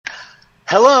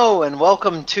Hello and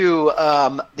welcome to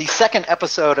the second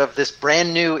episode of this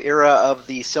brand new era of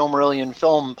the Silmarillion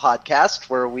Film Podcast,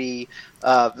 where we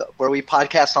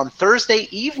podcast on Thursday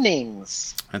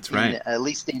evenings. That's right. At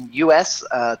least in U.S.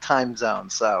 Time zone.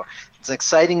 So it's an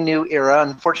exciting new era.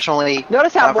 Unfortunately,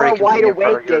 notice how more wide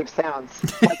awake Dave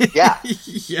sounds. Like, yeah.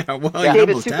 Yeah. Well, Dave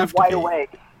is super wide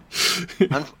awake.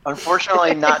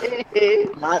 Unfortunately,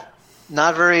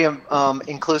 not very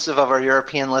inclusive of our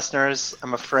European listeners,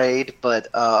 I'm afraid, but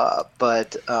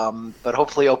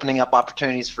hopefully opening up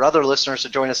opportunities for other listeners to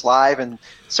join us live, and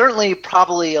certainly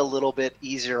probably a little bit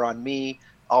easier on me,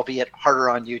 albeit harder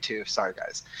on you too. Sorry,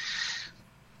 guys.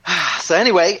 So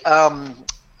anyway,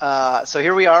 so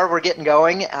here we are. We're getting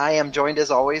going. I am joined, as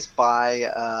always,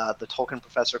 by the Tolkien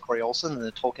professor Corey Olson and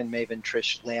the Tolkien maven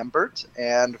Trish Lambert,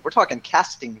 and we're talking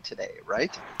casting today,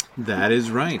 right? That is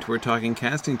right. We're talking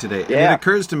casting today. Yeah. And it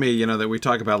occurs to me, that we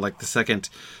talk about like the second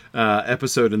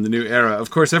episode in the new era. Of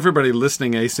course, everybody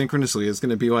listening asynchronously is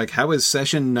going to be like, how is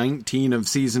session 19 of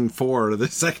season 4, the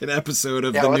second episode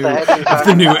of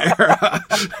the new era?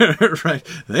 Right.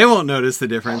 They won't notice the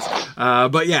difference.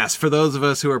 But yes, for those of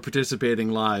us who are participating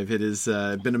live, it has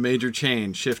been a major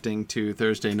change shifting to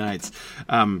Thursday nights.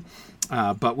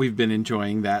 But we've been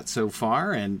enjoying that so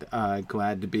far, and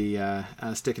glad to be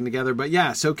sticking together. But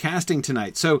yeah, so casting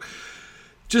tonight. So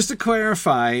just to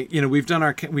clarify, we've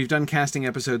done casting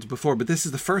episodes before, but this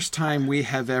is the first time we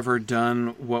have ever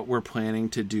done what we're planning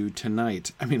to do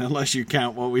tonight. I mean, unless you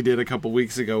count what we did a couple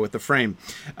weeks ago with the frame.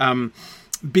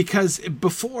 Because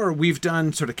before we've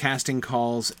done sort of casting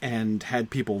calls and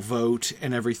had people vote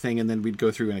and everything, and then we'd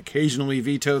go through and occasionally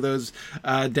veto those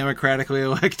democratically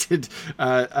elected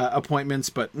appointments,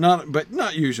 but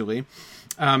not usually.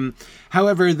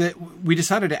 However, we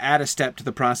decided to add a step to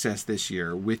the process this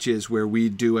year, which is where we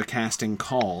do a casting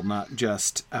call, not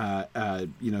just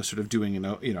sort of doing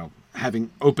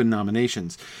having open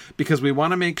nominations, because we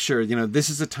want to make sure, this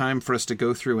is a time for us to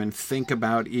go through and think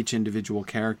about each individual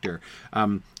character.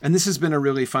 And this has been a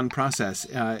really fun process,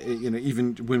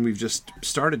 even when we've just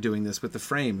started doing this with the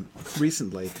frame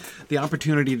recently, the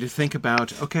opportunity to think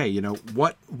about, okay,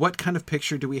 what kind of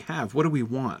picture do we have? What do we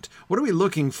want? What are we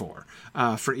looking for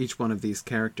each one of these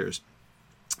characters?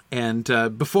 And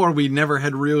before, we never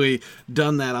had really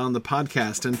done that on the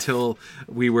podcast until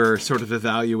we were sort of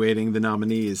evaluating the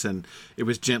nominees, and it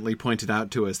was gently pointed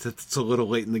out to us that it's a little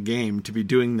late in the game to be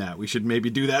doing that. We should maybe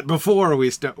do that before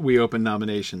we open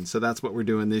nominations. So that's what we're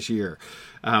doing this year.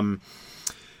 But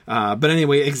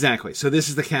anyway, exactly. So this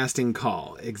is the casting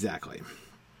call. Exactly.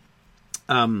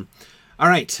 All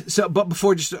right. So, but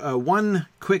before, just one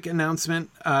quick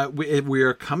announcement. We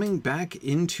are coming back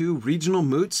into regional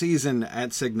moot season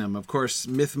at Signum. Of course,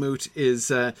 Myth Moot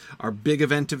is our big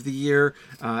event of the year,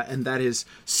 and that is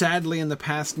sadly in the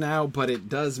past now, but it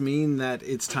does mean that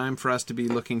it's time for us to be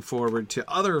looking forward to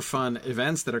other fun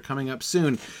events that are coming up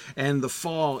soon. And the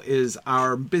fall is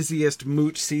our busiest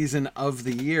moot season of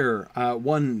the year.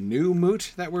 One new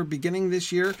moot that we're beginning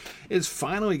this year is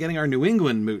finally getting our New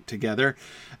England moot together,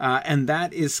 and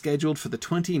that is scheduled for the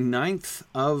 29th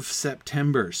of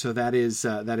September. So that is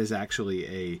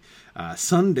actually a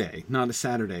Sunday, not a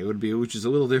Saturday. Which is a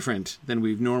little different than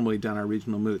we've normally done our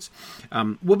regional moots.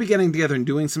 We'll be getting together and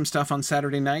doing some stuff on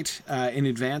Saturday night in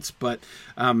advance, but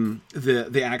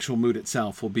the actual moot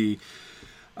itself will be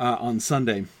on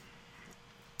Sunday.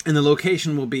 And the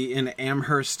location will be in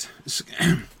Amherst,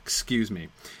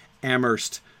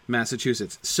 Amherst,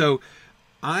 Massachusetts. So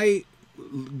I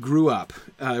grew up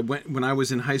when I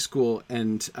was in high school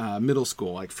and middle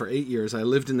school, like for 8 years, I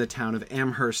lived in the town of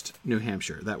Amherst, New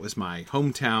Hampshire. That was my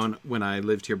hometown when I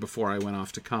lived here before I went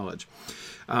off to college.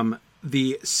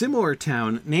 The similar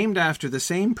town, named after the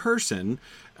same person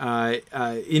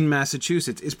in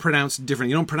Massachusetts, is pronounced different.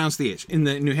 You don't pronounce the H. In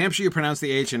New Hampshire, you pronounce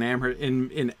the H.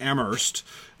 In Amherst,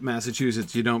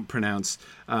 Massachusetts, you don't pronounce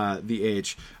the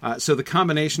H. So the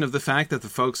combination of the fact that the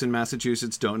folks in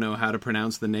Massachusetts don't know how to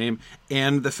pronounce the name,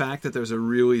 and the fact that there's a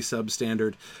really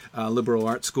substandard liberal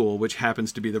arts school, which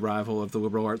happens to be the rival of the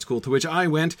liberal arts school to which I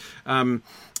went,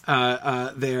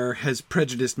 there has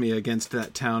prejudiced me against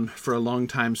that town for a long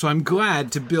time. So I'm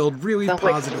glad to build really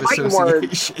positive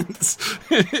associations.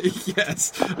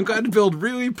 Yes, I'm glad to build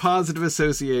really positive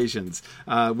associations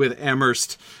with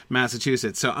Amherst,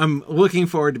 Massachusetts. So I'm looking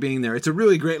forward to being there. It's a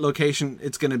really great location.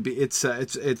 It's going to be it's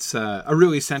a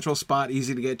really central spot,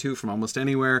 easy to get to from almost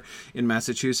anywhere in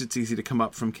Massachusetts. Easy to come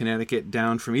up from Connecticut,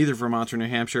 down from either Vermont or New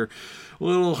Hampshire. A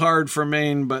little hard for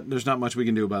Maine, but there's not much we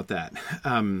can do about that.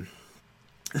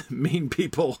 Maine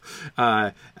people,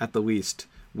 at the least,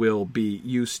 will be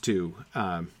used to,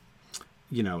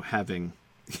 having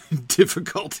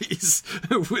difficulties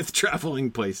with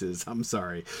traveling places. I'm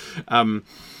sorry.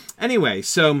 Anyway,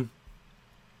 so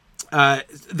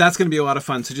that's going to be a lot of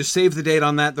fun. So just save the date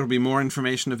on that. There'll be more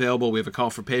information available. We have a call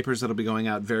for papers that'll be going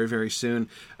out very, very soon.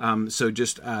 So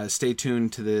just stay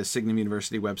tuned to the Signum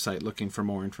University website looking for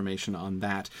more information on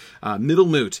that. Middle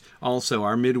Moot, also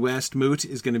our Midwest Moot,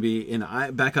 is going to be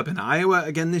back up in Iowa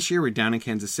again this year. We're down in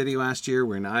Kansas City last year.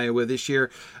 We're in Iowa this year.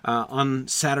 On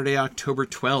Saturday, October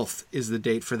 12th is the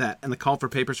date for that. And the call for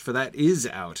papers for that is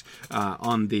out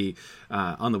on the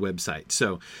website.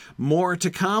 So more to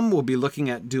come. We'll be looking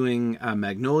at doing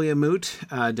Magnolia Moot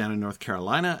down in North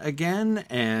Carolina again,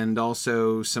 and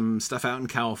also some stuff out in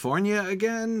California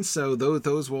again. So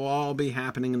those will all be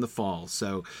happening in the fall.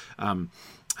 So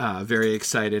very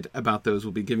excited about those.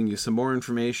 We'll be giving you some more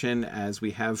information as we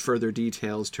have further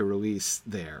details to release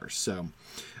there. So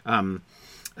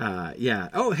yeah.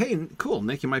 Oh, hey, cool,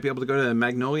 Nick. You might be able to go to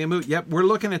Magnolia Moot. Yep, we're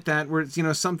looking at that. Where it's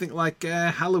something like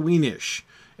Halloweenish.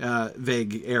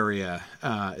 Vague area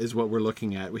is what we're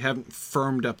looking at. We haven't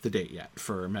firmed up the date yet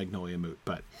for Magnolia Moot,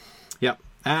 but yep,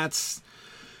 that's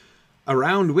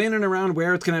around when and around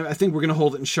where it's gonna. I think we're gonna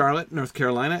hold it in Charlotte, North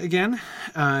Carolina again,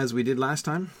 as we did last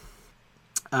time.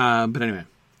 But anyway,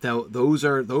 those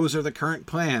are the current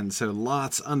plans. So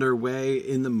lots underway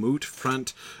in the Moot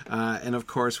front, and of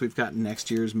course we've got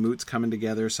next year's Moots coming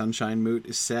together. Sunshine Moot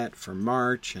is set for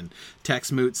March, and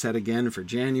Tex Moot set again for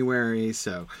January.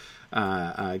 So.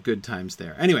 Good times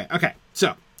there. Anyway, okay,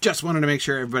 so just wanted to make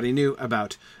sure everybody knew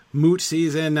about Moot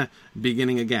season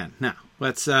beginning again. Now,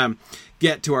 let's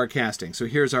get to our casting. So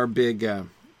here's our big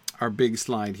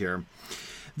slide here.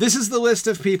 This is the list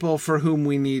of people for whom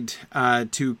we need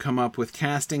to come up with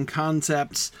casting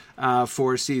concepts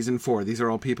for Season 4. These are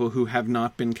all people who have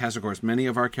not been cast. Of course, many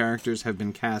of our characters have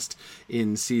been cast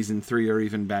in Season 3 or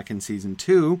even back in Season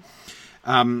 2.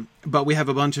 But we have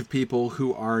a bunch of people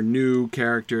who are new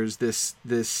characters this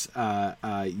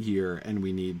year, and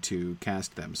we need to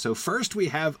cast them. So first we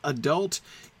have Adult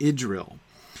Idril.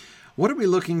 What are we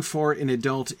looking for in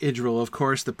Adult Idril? Of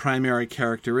course, the primary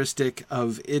characteristic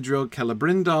of Idril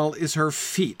Celebrimbor is her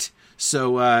feet.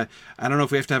 So I don't know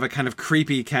if we have to have a kind of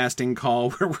creepy casting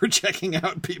call where we're checking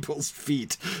out people's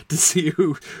feet to see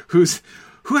who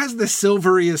has the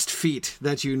silveriest feet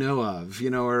that you know of,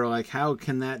 or like how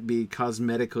can that be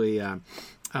cosmetically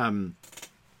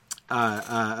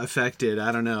affected?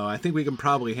 I don't know. I think we can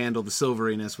probably handle the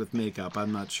silveriness with makeup.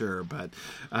 I'm not sure, but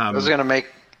those are going to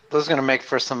make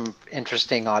for some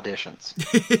interesting auditions.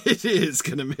 It is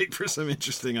going to make for some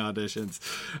interesting auditions.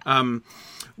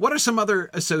 What are some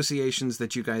other associations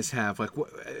that you guys have? Like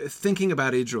thinking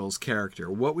about Idril's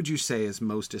character, what would you say is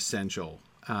most essential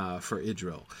for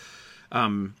Idril?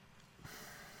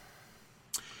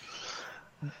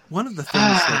 One of the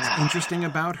things that's interesting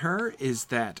about her is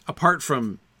that, apart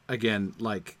from, again,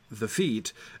 like the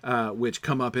feet, which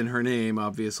come up in her name,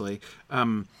 obviously,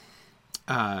 the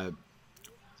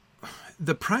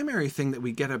primary thing that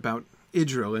we get about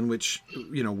Idril, in which,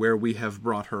 where we have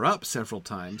brought her up several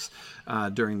times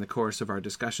during the course of our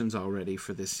discussions already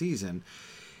for this season,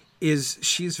 is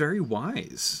she's very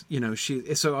wise.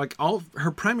 So like all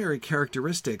her primary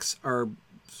characteristics are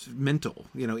mental,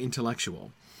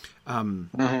 intellectual,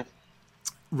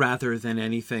 rather than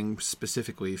anything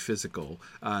specifically physical.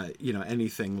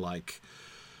 Anything like,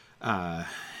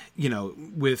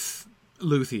 with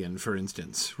Luthien, for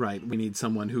instance, right? We need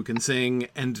someone who can sing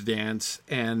and dance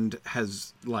and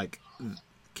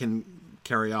can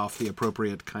carry off the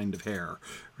appropriate kind of hair,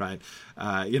 right?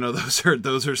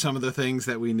 Those are some of the things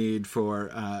that we need for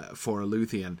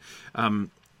Luthien.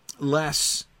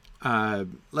 Less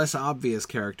obvious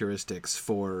characteristics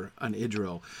for an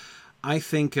Idril. I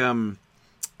think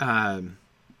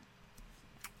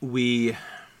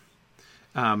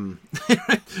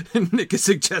Nick is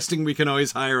suggesting we can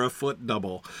always hire a foot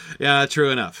double. Yeah, true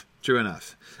enough.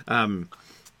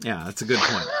 Yeah, that's a good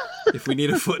point. If we need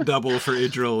a foot double for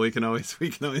Idril, we can always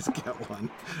get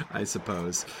one, I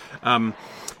suppose.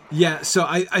 Yeah, so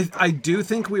I do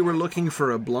think we were looking for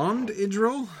a blonde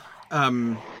Idril.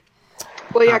 Well,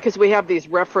 yeah, because we have these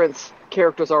reference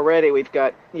characters already. We've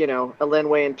got,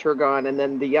 Elenwe and Turgon, and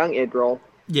then the young Idril.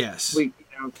 Yes. We,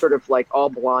 sort of like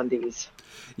all blondies.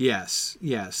 Yes,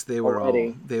 they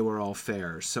were all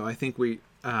fair. So I think we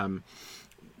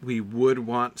would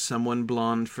want someone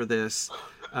blonde for this.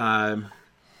 I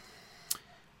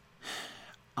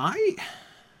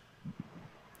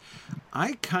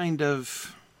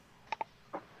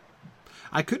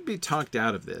could be talked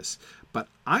out of this, but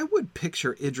I would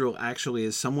picture Idril actually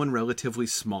as someone relatively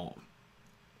small.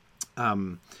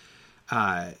 Someone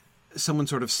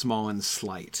sort of small and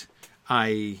slight.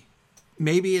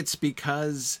 maybe it's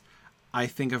because I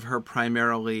think of her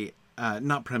primarily,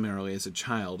 not primarily as a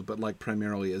child, but like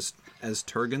primarily as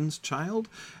Turgon's child,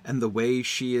 and the way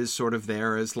she is sort of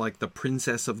there as like the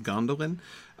princess of Gondolin.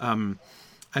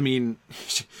 I mean,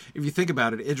 if you think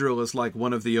about it, Idril is like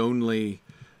one of the only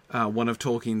one of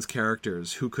Tolkien's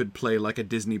characters who could play like a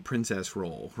Disney princess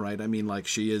role, right? I mean, like,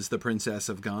 she is the princess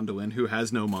of Gondolin who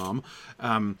has no mom.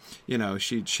 You know,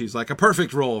 she's like a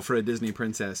perfect role for a Disney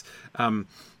princess.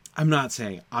 I'm not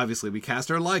saying, obviously, we cast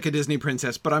her like a Disney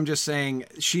princess, but I'm just saying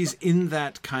she's in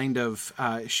that kind of,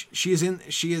 she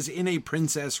is in a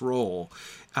princess role.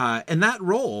 And that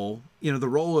role, you know, the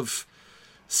role of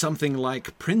something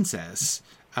like princess,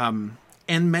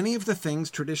 and many of the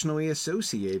things traditionally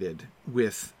associated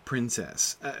with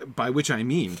princess, by which I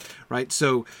mean, right?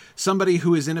 So somebody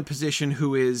who is in a position,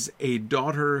 who is a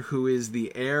daughter, who is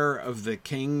the heir of the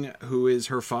king, who is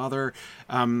her father,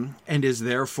 and is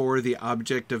therefore the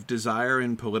object of desire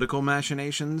and political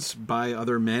machinations by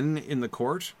other men in the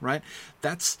court, right?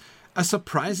 That's a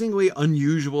surprisingly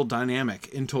unusual dynamic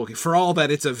in Tolkien, for all that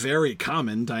it's a very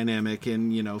common dynamic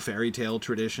in, you know, fairy tale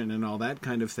tradition and all that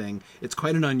kind of thing. It's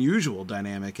quite an unusual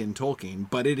dynamic in Tolkien,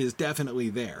 but it is definitely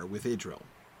there with Idril.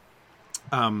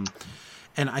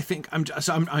 And I think I'm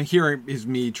here is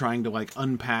me trying to like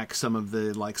unpack some of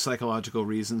the like psychological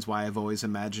reasons why I've always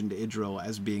imagined Idril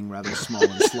as being rather small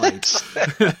and slight.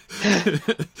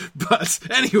 But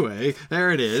anyway,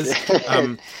 there it is.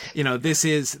 You know, this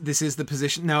is the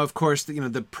position. Now, of course, you know,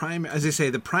 the as I say,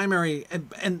 the primary,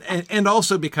 and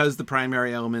also because the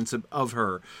primary elements of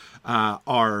her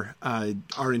are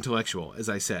intellectual, as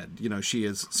I said. You know, she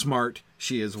is smart,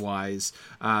 she is wise,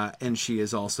 and she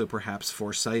is also perhaps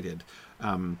foresighted.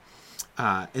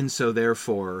 And so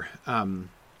therefore, I mean,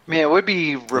 it would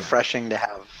be refreshing to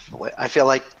have. I feel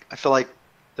like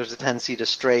there's a tendency to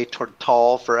stray toward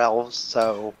tall for elves.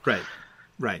 So right.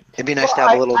 It'd be nice to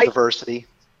have a little diversity.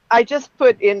 I just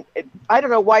put in, I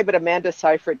don't know why, but Amanda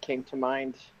Seyfried came to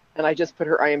mind, and I just put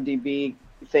her IMDb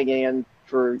thing in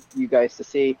for you guys to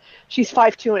see. She's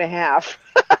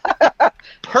 5'2.5".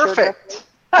 Perfect.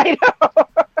 I know.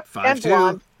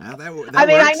 5'2". That I mean, works.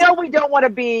 I know we don't want to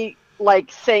be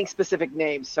like saying specific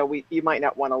names, so you might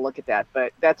not want to look at that,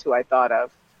 but that's who I thought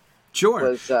of.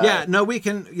 Sure. We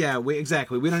can. Yeah,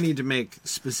 exactly. We don't need to make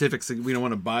specifics. We don't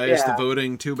want to bias the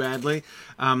voting too badly.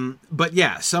 But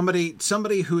yeah, somebody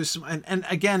who's, and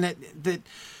again, that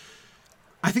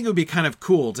I think it would be kind of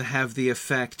cool to have the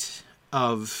effect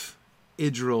of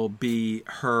Idril be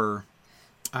her.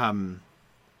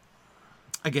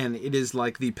 Again, it is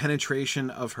like the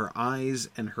penetration of her eyes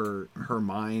and her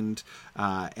mind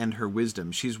and her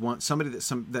wisdom. She's somebody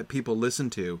that people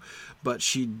listen to, but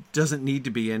she doesn't need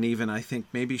to be, and even I think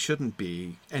maybe shouldn't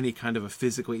be, any kind of a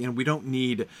physically. You know, we don't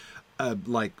need a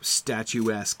like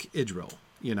statuesque Idril.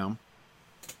 You know.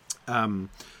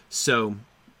 So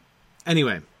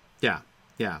anyway, yeah.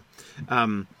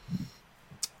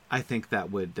 I think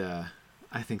that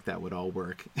would all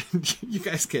work. You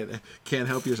guys can't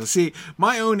help yourself. See,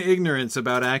 my own ignorance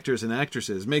about actors and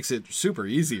actresses makes it super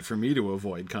easy for me to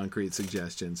avoid concrete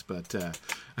suggestions, but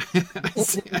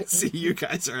I see you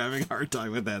guys are having a hard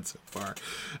time with that so far.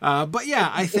 But yeah,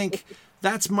 I think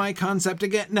that's my concept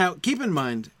again. Now, keep in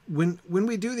mind, when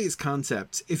we do these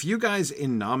concepts, if you guys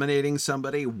in nominating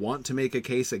somebody want to make a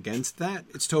case against that,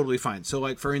 it's totally fine. So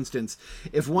like, for instance,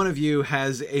 if one of you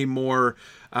has a more,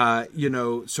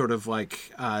 sort of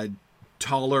like,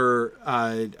 taller,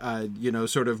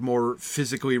 sort of more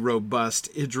physically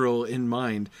robust Idril in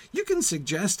mind, you can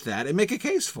suggest that and make a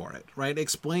case for it, right?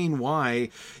 Explain why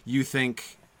you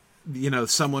think, you know,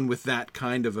 someone with that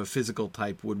kind of a physical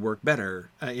type would work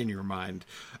better in your mind,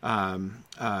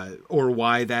 or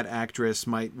why that actress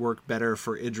might work better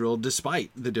for Idril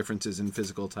despite the differences in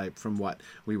physical type from what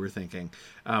we were thinking.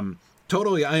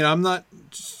 Totally. I'm not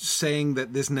saying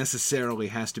that this necessarily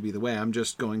has to be the way. I'm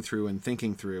just going through and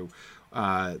thinking through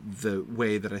the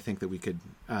way that I think that we could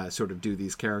sort of do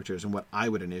these characters and what I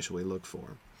would initially look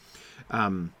for.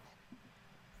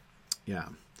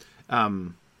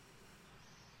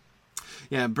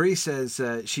 Yeah, Bree says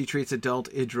she treats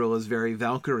adult Idril as very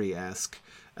Valkyrie-esque.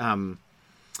 I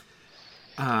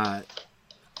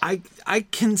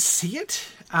can see it.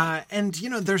 And, you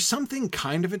know, there's something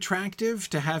kind of attractive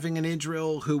to having an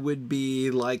Idril who would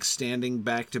be, like, standing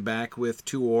back-to-back with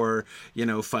Tuor, you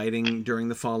know, fighting during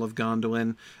the fall of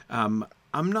Gondolin. I'm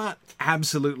not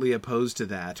absolutely opposed to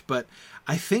that, but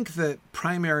I think the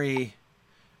primary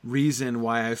reason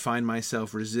why I find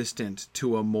myself resistant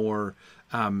to a more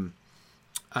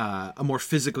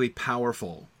physically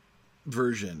powerful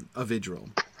version of Idril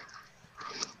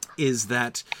is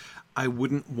that I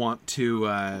wouldn't want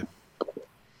to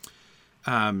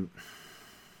I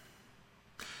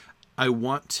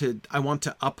want to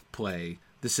upplay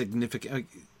the significant.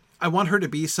 I want her to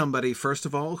be somebody, first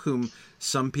of all, whom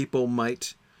some people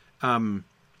might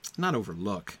not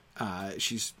overlook.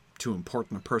 She's too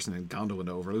important a person in Gondolin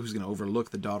to overlook. Who's going to overlook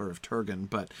the daughter of Turgon?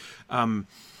 But well,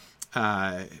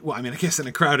 I mean, I guess in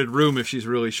a crowded room, if she's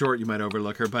really short, you might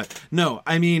overlook her. But no,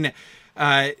 I mean,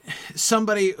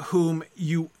 somebody whom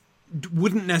you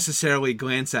wouldn't necessarily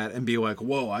glance at and be like,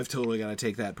 whoa, I've totally got to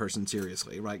take that person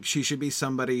seriously. Right? She should be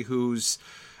somebody whose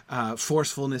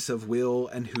forcefulness of will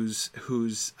and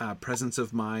whose presence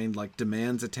of mind like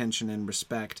demands attention and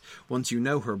respect once you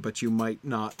know her, but you might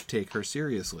not take her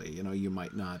seriously. You know, you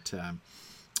might not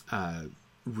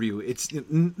really. It's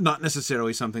not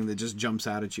necessarily something that just jumps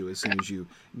out at you as soon as you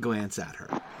glance at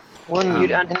her. Well,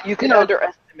 you can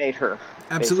underestimate her.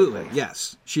 Absolutely, basically.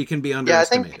 Yes, she can be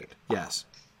underestimated. I think yes.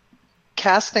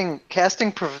 Casting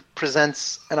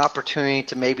presents an opportunity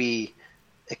to maybe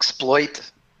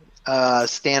exploit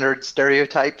standard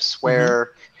stereotypes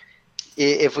where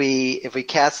if we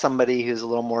cast somebody who's a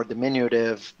little more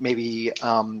diminutive, maybe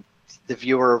the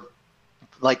viewer,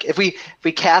 like if we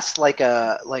cast like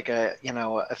a you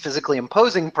know, a physically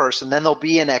imposing person, then there'll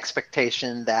be an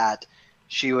expectation that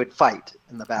she would fight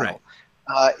in the battle.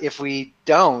 Right. If we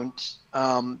don't,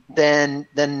 then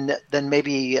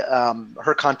maybe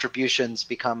her contributions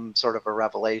become sort of a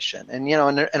revelation, and you know,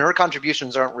 and her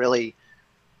contributions aren't really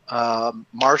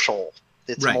martial.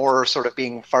 It's right. More sort of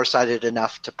being farsighted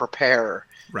enough to prepare,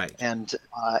 right, and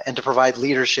to provide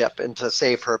leadership and to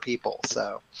save her people.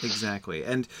 So exactly,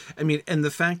 and I mean, and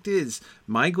the fact is,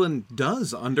 Maeglin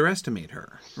does underestimate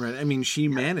her, right? I mean, she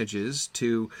manages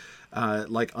to,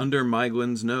 like under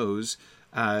Maeglin's nose,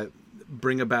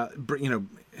 bring about, you know,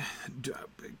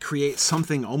 create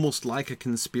something almost like a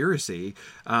conspiracy,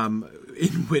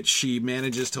 in which she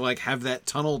manages to like have that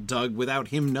tunnel dug without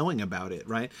him knowing about it,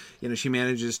 right? You know, she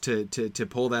manages to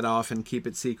pull that off and keep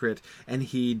it secret, and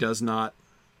he does not,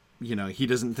 you know, he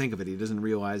doesn't think of it. He doesn't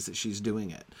realize that she's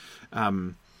doing it.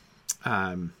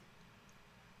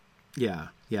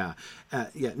 Yeah.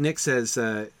 Nick says,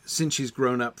 since she's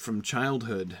grown up from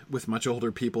childhood with much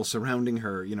older people surrounding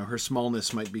her, you know, her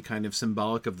smallness might be kind of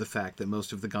symbolic of the fact that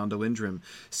most of the Gondolindrim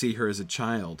see her as a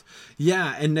child.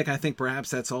 Yeah, and Nick, I think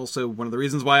perhaps that's also one of the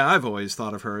reasons why I've always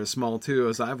thought of her as small too,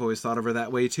 as I've always thought of her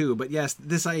that way too. But yes,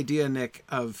 this idea, Nick,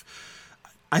 of,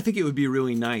 I think it would be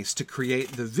really nice to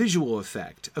create the visual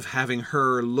effect of having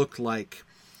her look like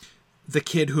the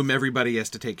kid whom everybody has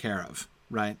to take care of,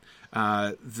 right?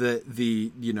 The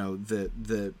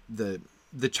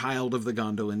child of the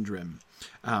Gondolindrim,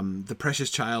 the precious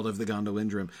child of the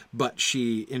Gondolindrim, but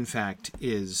she in fact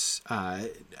is,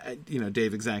 you know,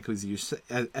 Dave, exactly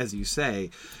as you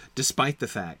say, despite the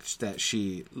fact that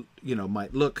she, you know,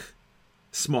 might look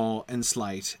small and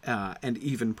slight, and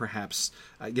even perhaps,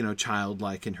 you know,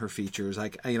 childlike in her features.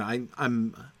 Like, you know,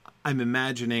 I'm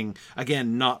imagining,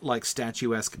 again, not like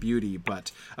statuesque beauty,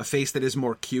 but a face that is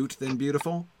more cute than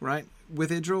beautiful, right? With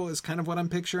Idril is kind of what I'm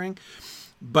picturing.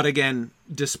 But again,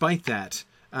 despite that,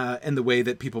 and the way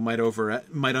that people might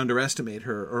underestimate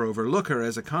her or overlook her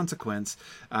as a consequence,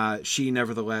 she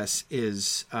nevertheless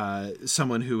is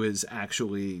someone who is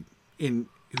actually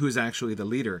the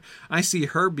leader. I see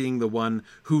her being the one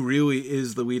who really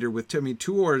is the leader with, I mean,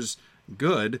 Tuor's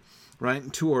good, right?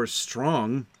 Tuor's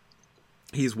strong.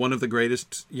 He's one of the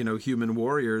greatest, you know, human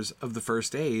warriors of the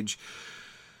First Age.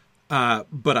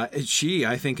 But she,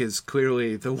 I think, is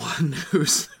clearly the one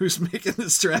who's making the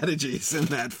strategies in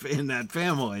that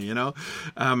family, you know.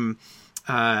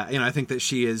 I think that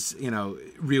she is, you know,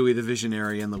 really the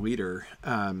visionary and the leader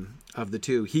of the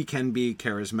two. He can be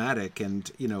charismatic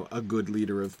and, you know, a good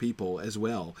leader of people as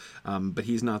well, but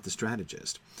he's not the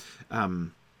strategist.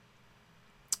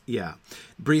 Yeah.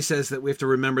 Bree says that we have to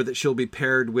remember that she'll be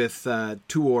paired with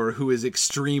Tuor, who is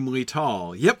extremely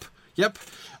tall. Yep.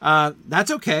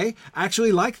 That's okay. I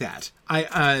actually like that.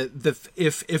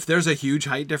 If there's a huge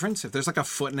height difference, if there's like a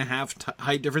 1.5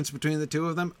 height difference between the two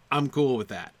of them, I'm cool with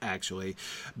that, actually.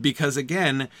 Because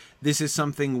again, this is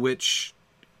something which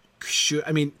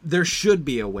there should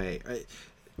be a way.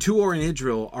 Tuor and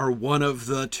Idril are one of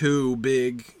the two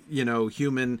big, you know,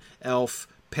 human elf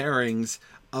pairings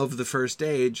of the First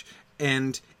Age,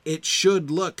 and it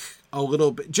should look a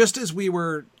little bit, just as we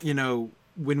were, you know,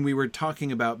 when we were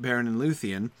talking about Beren and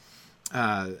Luthien,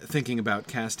 thinking about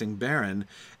casting Baron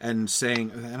and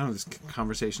saying, I don't know, this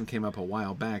conversation came up a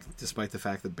while back, despite the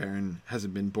fact that Baron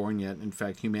hasn't been born yet. In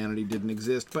fact, humanity didn't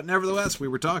exist, but nevertheless, we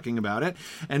were talking about it.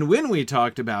 And when we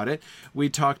talked about it, we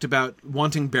talked about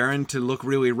wanting Baron to look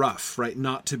really rough, right?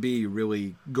 Not to be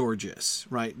really gorgeous,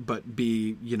 right? But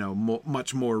be,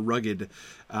 much more rugged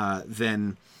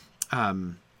than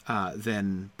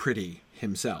pretty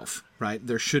himself, right?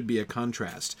 There should be a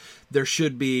contrast. There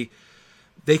should be.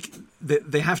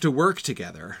 They have to work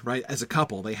together, right? As a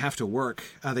couple, they have to work.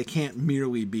 They can't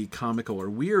merely be comical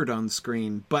or weird on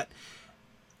screen, but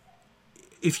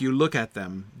if you look at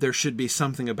them, there should be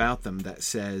something about them that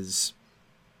says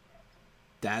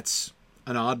that's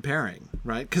an odd pairing,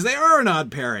 right? Because they are an odd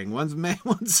pairing. One's man,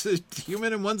 one's a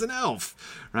human, and one's an elf,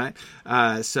 right?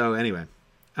 So anyway,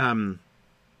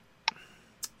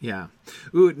 yeah.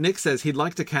 Ooh, Nick says he'd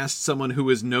like to cast someone who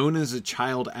is known as a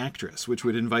child actress, which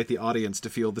would invite the audience to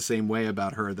feel the same way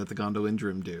about her that the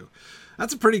Gondolindrim do.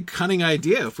 That's a pretty cunning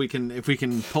idea if we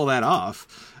can pull that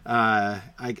off.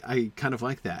 I kind of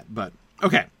like that, but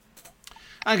okay.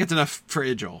 I think it's enough for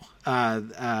Idril.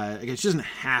 Again, she doesn't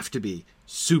have to be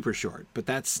super short, but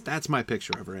that's my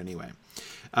picture of her anyway.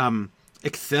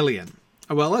 Ecthelion.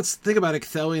 Well, let's think about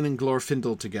Ecthelion and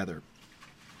Glorfindel together.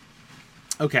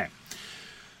 Okay.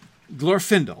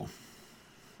 Glorfindel.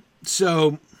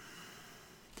 So,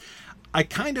 I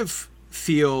kind of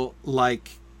feel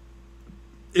like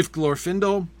if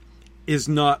Glorfindel is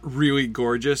not really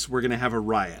gorgeous, we're going to have a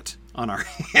riot on our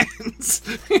hands,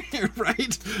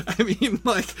 right? I mean,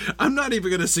 I'm not even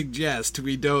going to suggest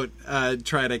we don't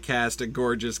try to cast a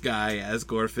gorgeous guy as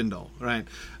Glorfindel, right?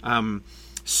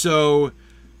 So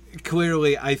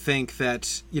clearly, I think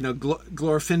that,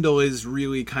 Glorfindel is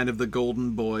really kind of the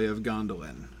golden boy of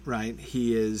Gondolin, right?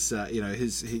 He is,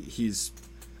 he's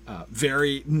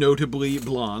very notably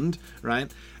blonde, right?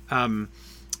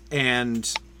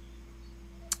 And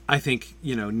I think,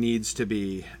 needs to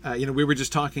be, we were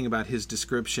just talking about his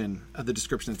description, the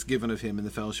description that's given of him in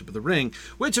the Fellowship of the Ring,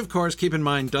 which, of course, keep in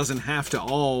mind, doesn't have to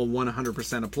all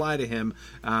 100% apply to him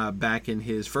back in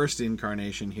his first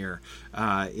incarnation here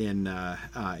in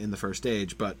the First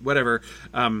Age. But whatever.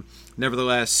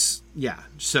 Nevertheless, yeah.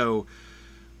 So,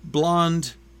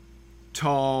 blonde,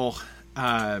 tall,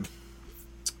 I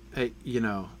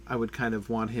would kind of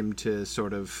want him to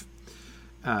sort of,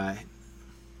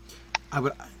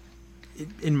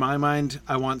 in my mind,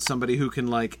 I want somebody who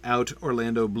can out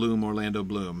Orlando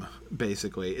Bloom,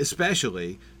 basically,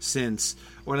 especially since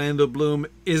Orlando Bloom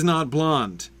is not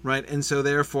blonde, right? And so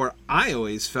therefore, I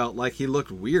always felt like he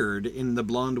looked weird in the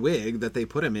blonde wig that they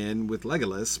put him in with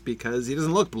Legolas because he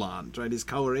doesn't look blonde, right? His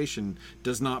coloration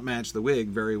does not match the wig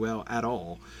very well at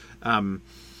all.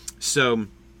 So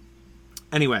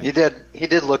anyway, he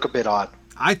did look a bit odd.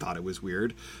 I thought it was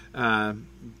weird,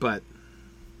 but.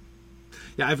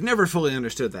 Yeah, I've never fully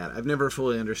understood that. I've never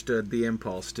fully understood the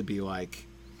impulse to be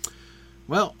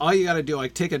well, all you got to do,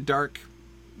 take a dark,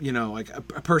 a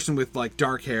person with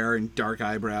dark hair and dark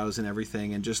eyebrows and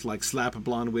everything, and just slap a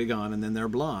blonde wig on, and then they're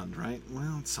blonde, right?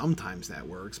 Well, sometimes that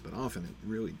works, but often it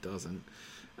really doesn't.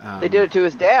 They did it to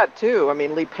his dad too. I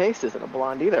mean, Lee Pace isn't a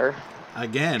blonde either.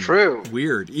 Again, true.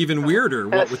 Weird. Even weirder.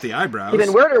 What with the eyebrows?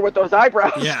 Even weirder with those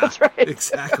eyebrows. Yeah, that's right.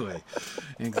 Exactly.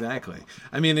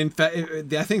 I mean, in fact,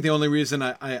 I think the only reason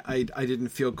I didn't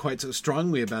feel quite so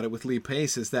strongly about it with Lee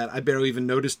Pace is that I barely even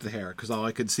noticed the hair because all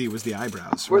I could see was the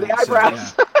eyebrows. Were the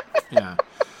eyebrows? So, yeah.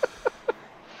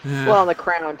 Well, and the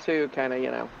crown too, kind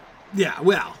of, Yeah.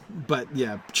 Well, but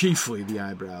yeah, chiefly the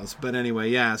eyebrows. But anyway,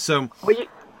 yeah. So.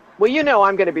 Well,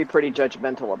 I'm going to be pretty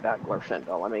judgmental about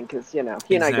Glorfindel. I mean, because, he and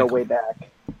I go way back.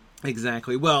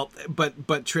 Exactly. Well, but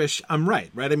Trish, I'm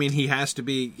right? I mean, he has to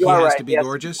be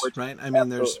gorgeous, right? I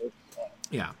mean,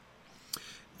 yeah.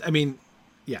 I mean,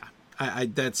 yeah. I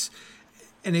that's,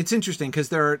 and it's interesting because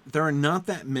there are not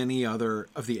that many other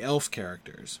of the elf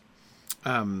characters,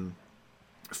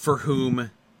 for whom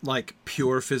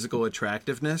pure physical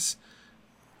attractiveness,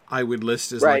 I would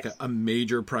list as a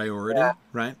major priority,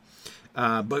 right?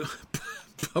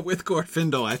 But with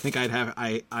Glorfindel, I think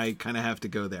I kind of have to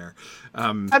go there.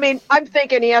 I mean, I'm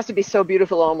thinking he has to be so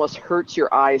beautiful it almost hurts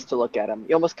your eyes to look at him.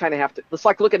 You almost kind of have to. It's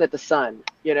like looking at the sun.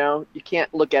 You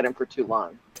can't look at him for too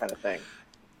long, kind of thing.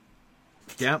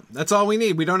 Yeah, that's all we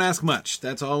need. We don't ask much.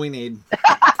 That's all we need.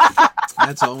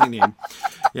 That's all we need.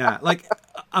 Yeah,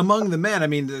 among the men, I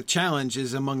mean, the challenge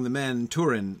is among the men,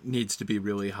 Turin needs to be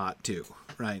really hot too.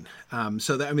 Right.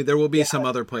 So that, I mean, there will be some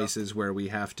other places where we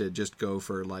have to just go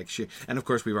for and of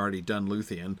course we've already done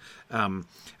Luthien.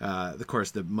 Of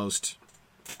course, the most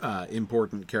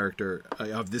important character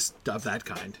of that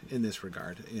kind in this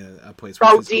regard. A place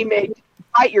where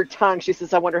bite your tongue. She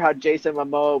says, "I wonder how Jason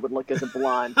Momoa would look as a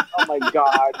blonde." Oh my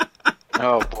god.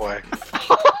 Oh boy.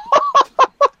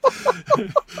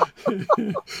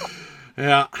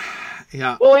 Yeah.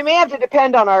 Yeah. Well, we may have to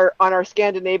depend on our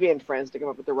Scandinavian friends to come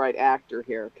up with the right actor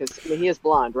here, because he is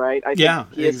blonde, right? I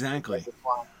think he exactly. Is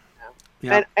blonde.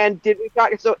 Yeah. And did we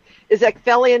talk? So is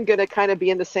Ecthelion going to kind of be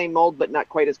in the same mold, but not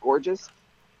quite as gorgeous?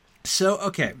 So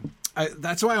okay,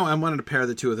 that's why I wanted to pair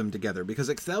the two of them together, because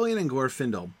Ecthelion and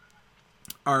Glorfindel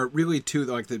are really two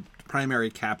like the primary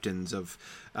captains of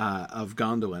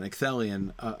Gondolin.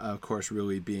 Ecthelion, of course,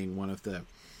 really being one of the.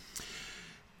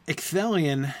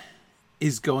 Ecthelion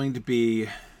is going to be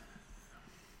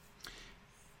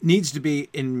needs to be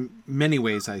in many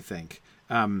ways, I think,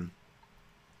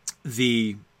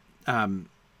 the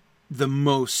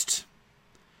most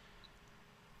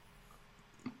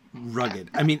rugged.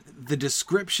 I mean, the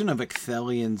description of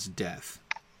Ecthelion's death.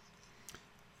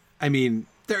 I mean,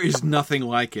 there is nothing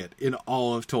like it in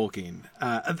all of Tolkien.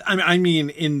 I mean,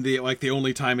 in the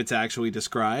only time it's actually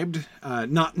described,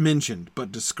 not mentioned,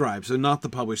 but described. So not the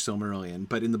published Silmarillion,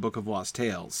 but in the Book of Lost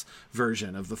Tales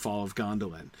version of the Fall of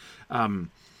Gondolin.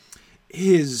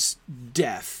 His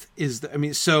death is,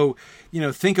 so,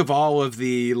 think of all of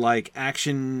the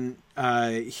action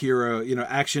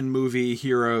action movie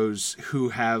heroes who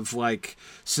have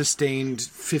sustained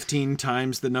 15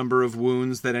 times the number of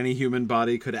wounds that any human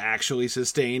body could actually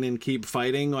sustain and keep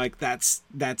fighting. That's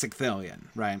Ecthelion,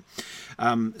 right?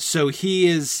 So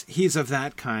he's of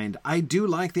that kind. I do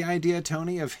like the idea,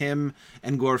 Tony, of him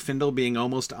and Glorfindel being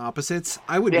almost opposites.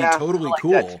 I would be totally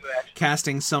cool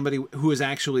casting somebody who is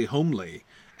actually homely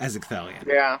as Ecthelion.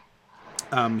 Yeah.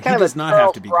 He does not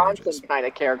have to be gorgeous. Kind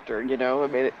of character,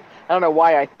 I don't know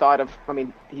why I thought of.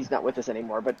 He's not with us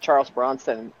anymore, but Charles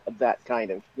Bronson of that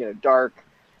kind of, dark,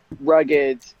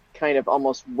 rugged, kind of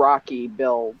almost rocky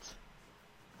build.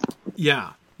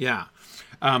 Yeah.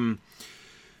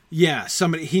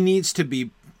 Somebody, he needs to be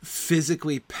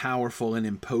physically powerful and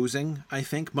imposing, I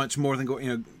think, much more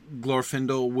than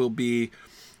Glorfindel will be,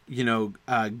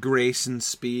 grace and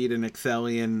speed, and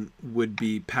Ecthelion would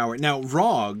be power. Now,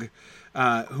 Rog,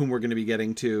 whom we're going to be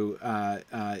getting to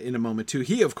in a moment too,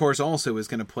 he of course also is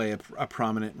going to play a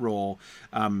prominent role,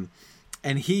 and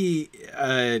he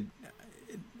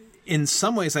in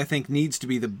some ways I think needs to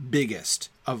be the biggest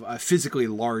of physically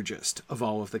largest of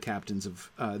all of the captains of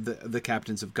the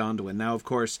captains of Gondolin. Now of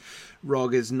course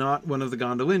Rog is not one of the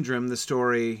Gondolindrim. The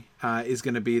story is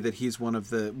going to be that he's one of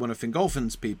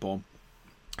Fingolfin's people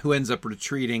who ends up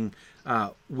retreating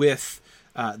with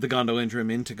the Gondolindrim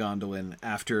into Gondolin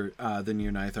after the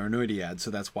Near-Ninth Arnoediad,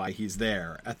 so that's why he's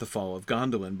there at the fall of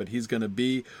Gondolin. But he's going to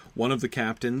be one of the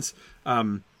captains,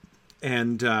 and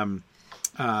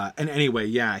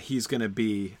anyway, he's going to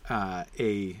be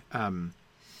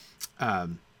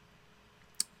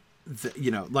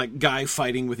guy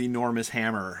fighting with enormous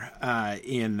hammer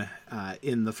in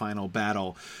the final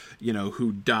battle,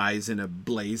 who dies in a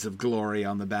blaze of glory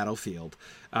on the battlefield.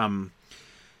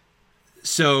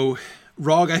 So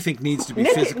Rog, I think, needs to be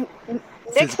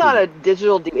Nick's on a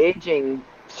digital de-aging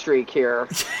streak here.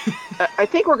 I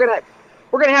think we're gonna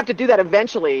have to do that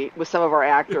eventually with some of our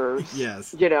actors.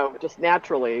 Yes. Just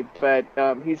naturally. But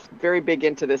he's very big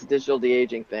into this digital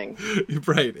de-aging thing.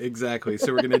 Right, exactly.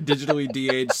 So we're gonna digitally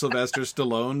de-age Sylvester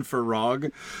Stallone for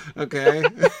Rog. Okay.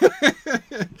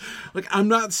 I'm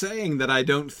not saying that I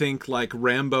don't think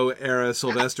Rambo era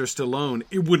Sylvester Stallone,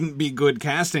 it wouldn't be good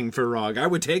casting for Rog. I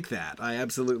would take that. I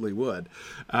absolutely would.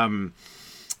 But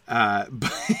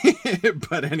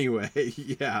anyway,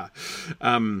 yeah.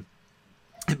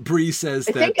 Bree says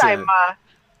that. I think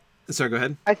sorry, go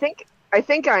ahead. I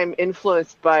think I'm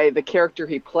influenced by the character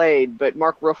he played, but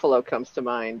Mark Ruffalo comes to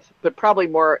mind, but probably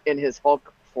more in his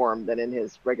Hulk form than in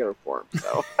his regular form.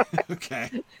 So. Okay.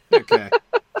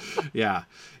 Yeah.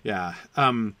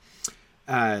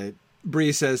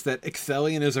 Bree says that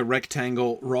Ecthelion is a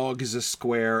rectangle, Rog is a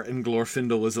square, and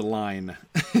Glorfindel is a line.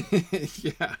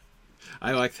 Yeah.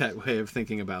 I like that way of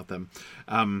thinking about them.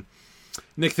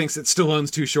 Nick thinks that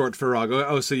Stallone's too short for Rog.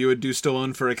 Oh, so you would do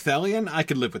Stallone for Ecthelion? I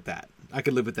could live with that. I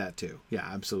could live with that too. Yeah,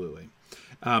 absolutely.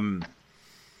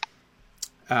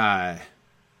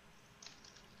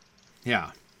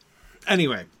 Yeah.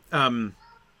 Anyway,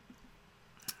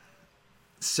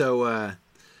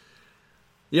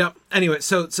 yeah. Anyway,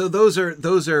 so those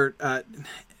are,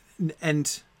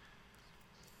 and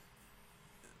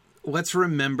let's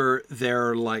remember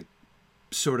they're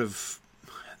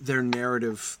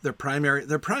their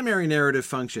primary narrative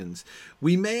functions.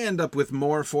 We may end up with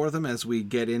more for them as we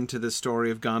get into the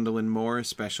story of Gondolin more,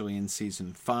 especially in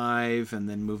season 5, and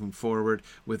then moving forward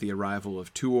with the arrival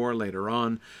of Tuor later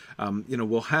on.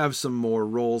 We'll have some more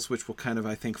roles which will kind of,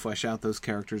 I think, flesh out those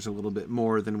characters a little bit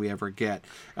more than we ever get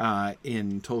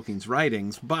in Tolkien's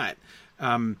writings. But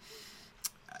when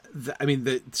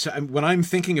I'm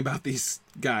thinking about these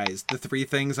guys, the 3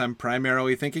 things I'm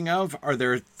primarily thinking of are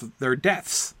their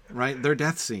deaths, right? Their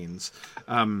death scenes.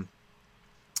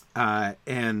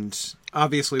 And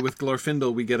obviously with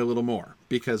Glorfindel, we get a little more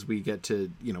because we get to,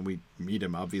 we meet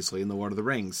him obviously in the Lord of the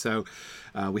Rings. So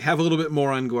we have a little bit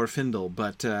more on Glorfindel,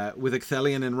 but with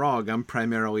Ecthelion and Rog, I'm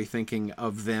primarily thinking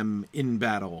of them in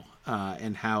battle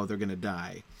and how they're going to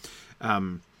die.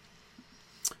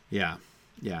 Yeah.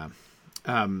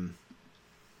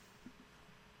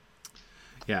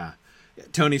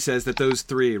 Tony says that those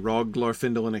 3, Rog,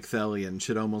 Glorfindel, and Ecthelion,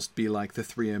 should almost be like the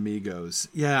 3 amigos.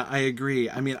 Yeah, I agree.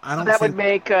 I mean, I don't. That would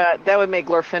make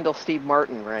Glorfindel Steve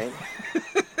Martin, right?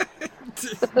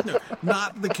 No,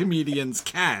 not the comedians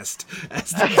cast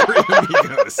as the 3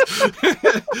 amigos,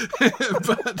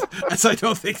 but as I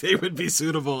don't think they would be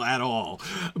suitable at all.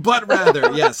 But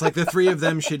rather, yes, like the 3 of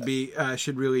them should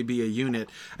really be a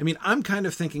unit. I mean, I'm kind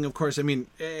of thinking, of course, I mean,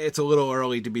 it's a little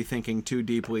early to be thinking too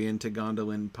deeply into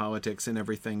Gondolin politics and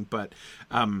everything, but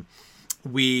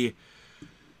we're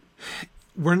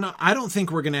not. I don't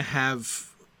think we're going to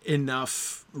have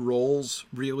enough roles,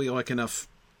 really, like enough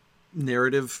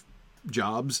narrative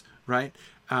jobs, right,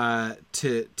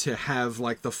 to have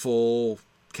like the full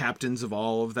captains of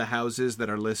all of the houses that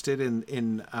are listed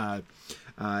in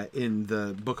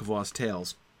the Book of Lost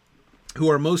Tales, who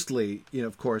are mostly,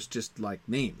 of course, just like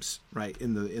names, right,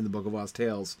 in the Book of Lost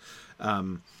Tales,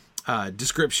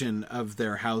 description of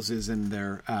their houses and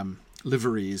their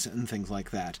liveries and things like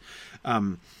that.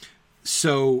 To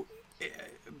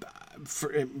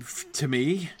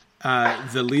me,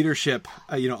 the leadership,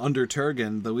 under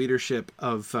Turgon, the leadership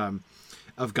of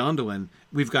Gondolin,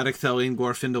 we've got Ecthelion,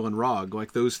 Glorfindel, and Rog.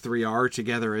 Like those 3 are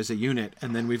together as a unit,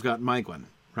 and then we've got Maegwyn,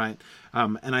 right?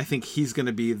 And I think he's going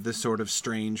to be the sort of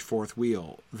strange 4th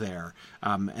wheel there.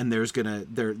 And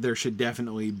there should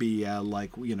definitely be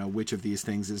which of these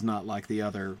things is not like the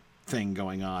other thing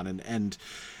going on, and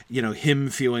him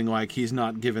feeling like he's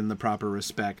not given the proper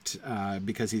respect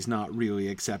because he's not really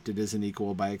accepted as an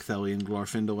equal by Ecthelion,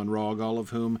 Glorfindel, and Rog, all of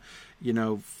whom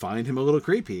find him a little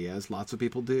creepy, as lots of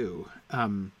people do.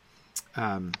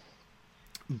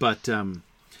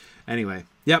 Anyway,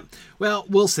 yep. Well,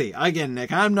 we'll see. Again,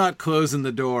 Nick, I'm not closing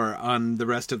the door on the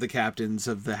rest of the captains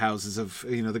of the houses of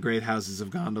the great houses of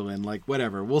Gondolin. Like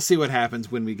whatever, we'll see what happens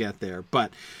when we get there.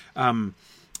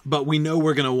 But we know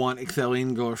we're going to want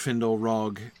Ecthelion, Glorfindel,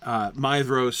 Rog,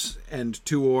 Maedhros, and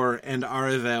Tuor, and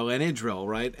Aravel, and Idril,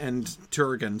 right? And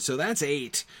Turgon. So that's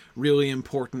 8 really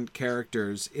important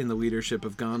characters in the leadership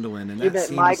of Gondolin. And you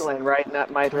meant Maegwyn, right? Not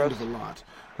Maedhros? Kind of a lot.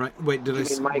 Right? Wait, did I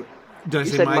say Maegwyn?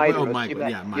 Oh, Maegwyn.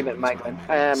 Yeah, Maegwyn. You meant Maegwyn.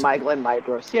 Maegwyn,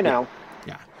 Maedhros,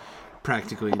 Yeah.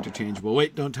 Practically interchangeable.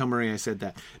 Wait, don't tell Marie I said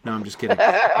that. No, I'm just kidding.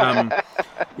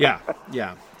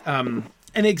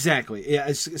 And exactly,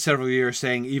 as several of you are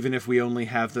saying, even if we only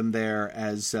have them there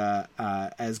as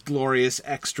glorious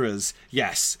extras,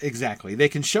 yes, exactly. They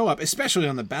can show up, especially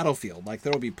on the battlefield. Like,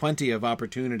 there will be plenty of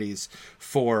opportunities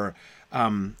for,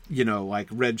 like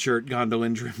red shirt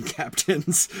Gondolindrim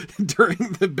captains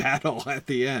during the battle at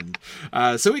the end.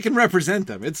 So we can represent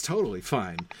them. It's totally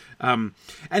fine.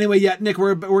 Anyway, yeah, Nick,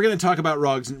 we're going to talk about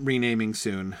Rog's renaming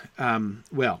soon.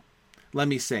 Well, let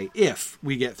me say, if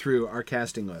we get through our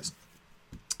casting list.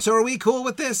 So are we cool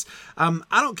with this? I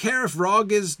don't care if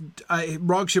Rog is...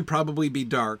 Rog should probably be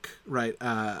dark, right?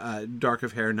 Dark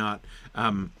of hair, not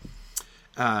blonde.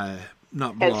 And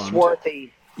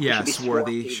swarthy. Yeah,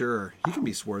 swarthy, sure. He can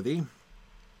be swarthy.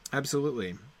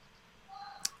 Absolutely.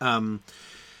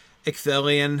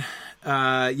 Ecthelion.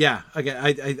 Yeah,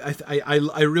 again,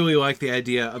 I really like the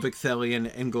idea of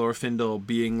Ecthelion and Glorfindel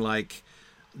being like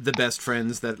the best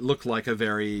friends that look like a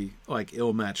very like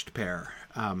ill-matched pair.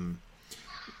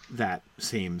 That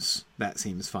seems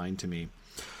fine to me.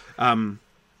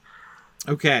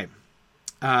 Okay.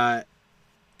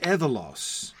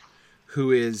 Ethelos,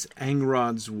 who is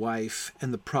Angrod's wife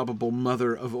and the probable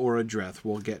mother of Orodreth.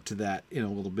 We'll get to that in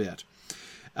a little bit.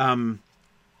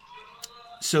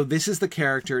 So this is the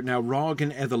character. Now, Rog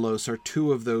and Ethelos are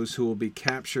 2 of those who will be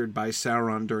captured by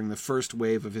Sauron during the first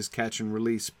wave of his catch and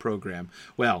release program.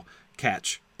 Well,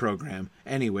 catch program.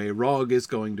 Anyway, Rog is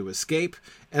going to escape.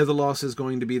 Ethelos is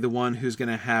going to be the one who's going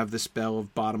to have the spell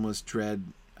of Bottomless Dread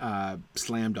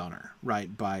slammed on her,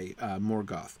 right, by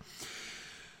Morgoth.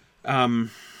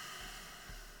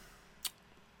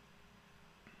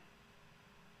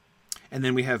 And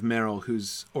then we have Meryl,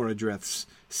 who's Orodreth's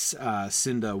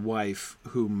Cinda wife,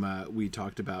 whom we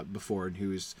talked about before,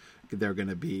 and they're going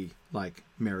to be like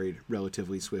married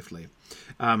relatively swiftly.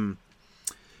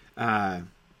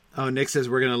 Nick says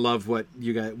we're going to love what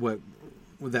they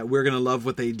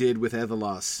did with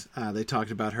Ethelos. They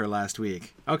talked about her last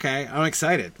week. Okay, I'm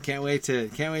excited. Can't wait to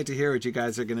hear what you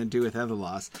guys are going to do with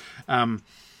Ethelos.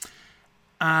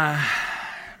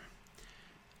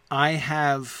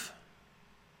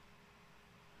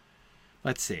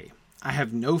 Let's see. I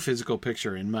have no physical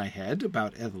picture in my head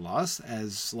about Ethelos,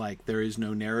 as like there is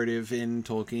no narrative in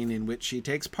Tolkien in which she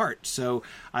takes part. So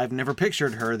I've never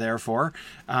pictured her, therefore.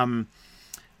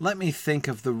 Let me think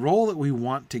of the role that we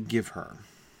want to give her.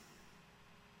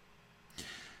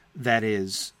 That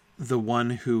is the one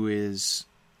who is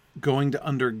going to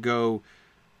undergo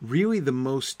really the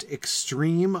most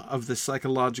extreme of the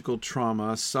psychological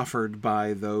trauma suffered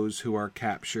by those who are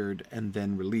captured and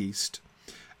then released.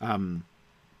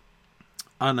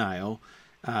 Anail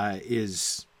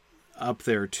is up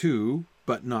there too,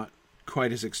 but not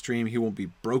quite as extreme. He won't be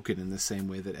broken in the same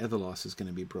way that Ethelos is going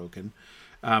to be broken.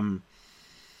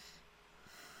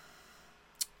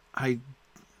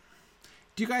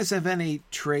 Do you guys have any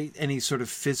sort of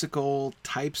physical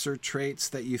types or traits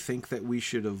that you think that we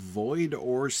should avoid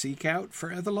or seek out for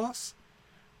Ethelos?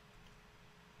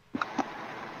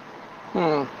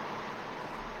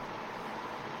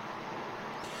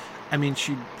 I mean,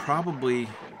 she'd probably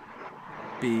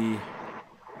be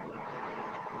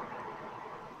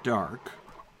dark.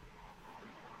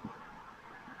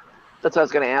 That's what I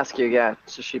was going to ask you. Yeah,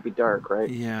 so she'd be dark, right?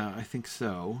 Yeah, I think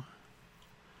so.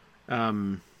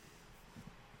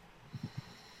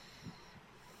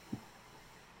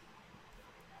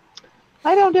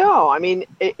 I don't know. I mean,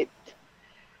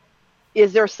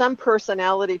 is there some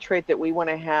personality trait that we want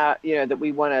to have, that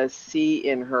we want to see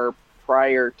in her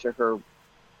prior to her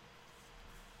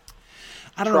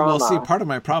I don't know. Well, see, part of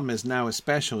my problem is now,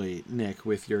 especially, Nick,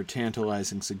 with your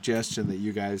tantalizing suggestion that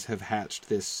you guys have hatched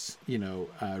this,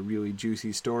 really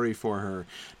juicy story for her.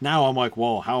 Now I'm like,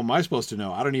 well, how am I supposed to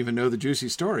know? I don't even know the juicy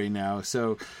story now.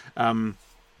 So, Bree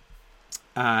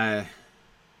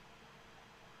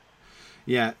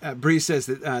says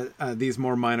that these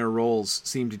more minor roles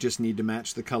seem to just need to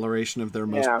match the coloration of their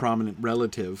most prominent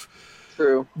relative.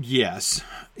 True. Yes.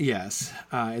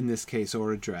 In this case,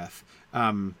 Orodreth.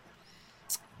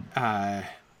 I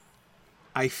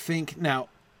think now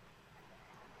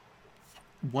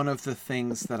one of the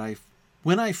things that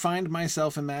when I find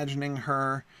myself imagining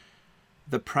her,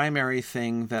 the primary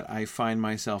thing that I find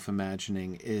myself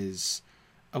imagining is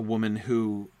a woman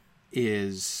who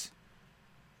is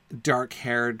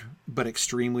dark-haired but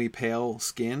extremely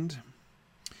pale-skinned,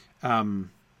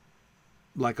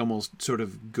 like almost sort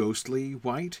of ghostly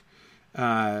white.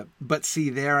 But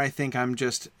see, there I think I'm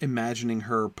just imagining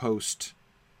her post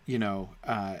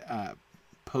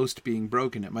being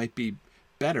broken. It might be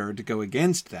better to go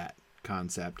against that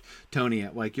concept, Tony,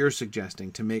 like you're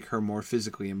suggesting, to make her more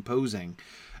physically imposing,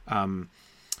 to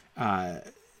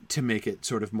make it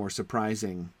sort of more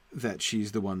surprising that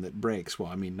she's the one that breaks.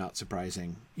 Well, I mean, not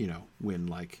surprising, when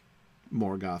like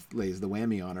Morgoth lays the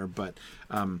whammy on her, but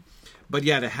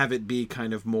yeah, to have it be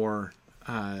kind of more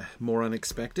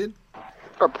unexpected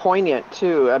or poignant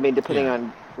too. I mean, depending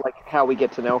on like how we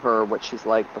get to know her, what she's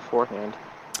like beforehand.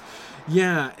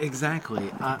 Yeah, exactly.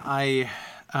 I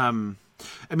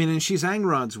mean, and she's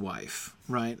Angrod's wife,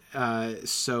 right?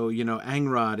 So,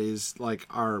 Angrod is like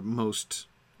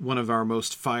one of our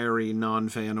most fiery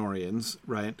non-Feanorians,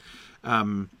 right?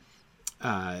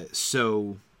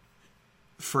 So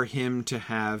for him to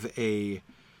have a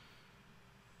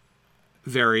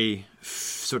very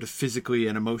sort of physically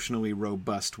and emotionally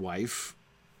robust wife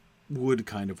would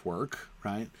kind of work,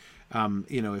 right?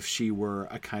 If she were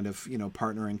a kind of,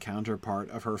 partner and counterpart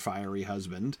of her fiery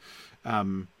husband,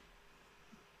 that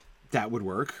would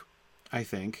work, I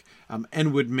think,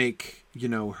 and would make,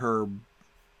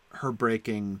 her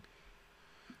breaking,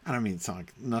 I don't mean, it's not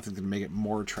like nothing's going to make it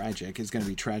more tragic. It's going to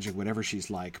be tragic, whatever she's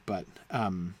like, but,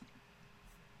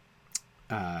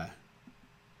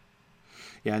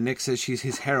 Nick says she's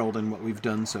his herald in what we've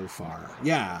done so far.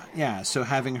 Yeah. So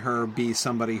having her be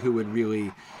somebody who would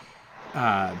really,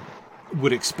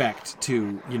 would expect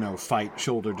to, fight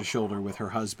shoulder to shoulder with her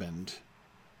husband.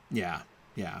 Yeah.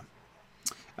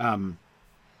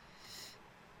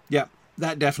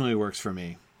 That definitely works for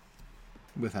me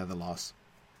with Ethelos.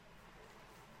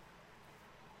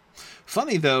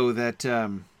 Funny, though, that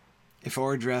if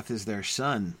Orodreth is their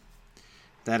son,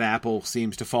 that apple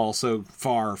seems to fall so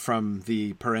far from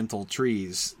the parental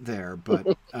trees there.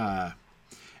 But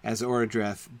as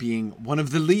Orodreth being one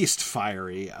of the least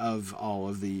fiery of all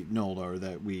of the Noldor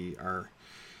that we are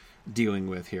dealing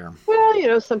with here.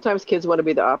 Well, sometimes kids want to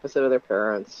be the opposite of their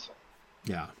parents.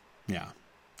 Yeah.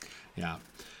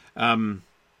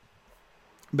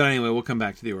 But anyway, we'll come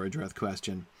back to the Orodreth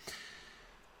question.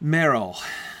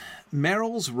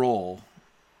 Meryl's role,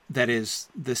 that is,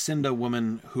 the Cinda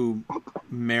woman who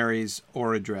marries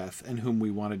Orodreth and whom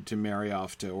we wanted to marry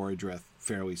off to Orodreth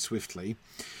fairly swiftly.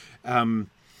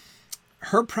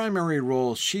 Her primary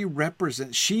role, she and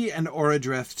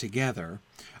Orodreth together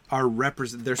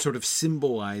they're sort of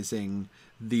symbolizing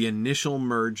the initial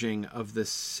merging of the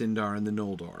Sindar and the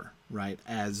Noldor, right?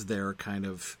 As they're kind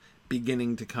of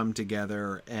beginning to come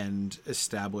together and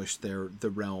establish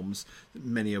the realms,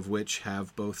 many of which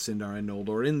have both Sindar and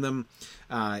Noldor in them,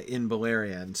 in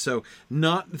Beleriand. So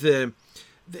not the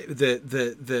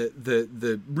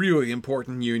really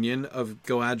important union of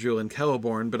Galadriel and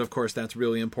Celeborn, but of course that's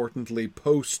really importantly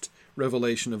post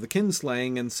revelation of the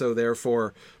kinslaying, and so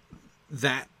therefore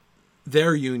that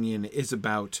their union is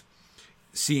about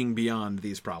seeing beyond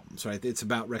these problems, right? It's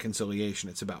about reconciliation.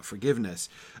 It's about forgiveness.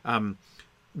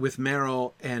 With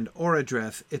Meryl and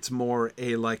Orodreth, it's more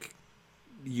a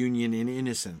union in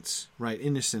innocence, right?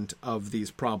 Innocent of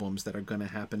these problems that are going to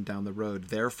happen down the road.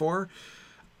 Therefore,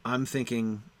 I'm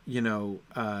thinking,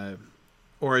 Orodreth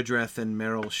and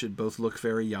Meryl should both look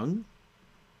very young.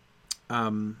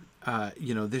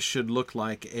 This should look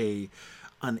like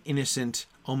an innocent,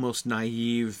 almost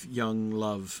naive young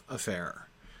love affair,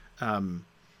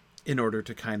 in order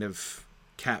to kind of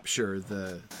capture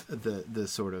the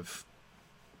sort of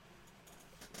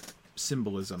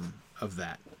symbolism of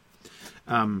that.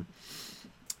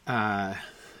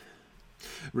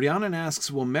 Rhiannon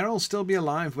asks, will Meryl still be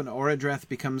alive when Orodreth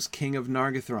becomes king of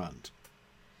Nargothrond?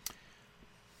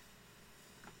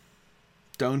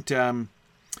 Don't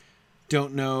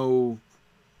know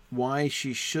why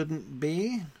she shouldn't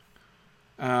be.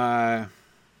 She'll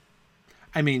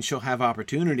have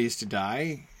opportunities to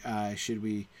die, should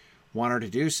we want her to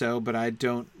do so, but I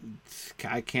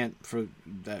can't for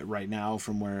that right now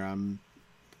from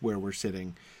where we're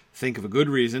sitting think of a good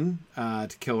reason to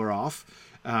kill her off.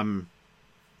 So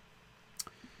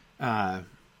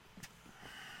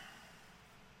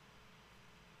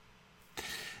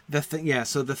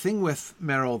the thing with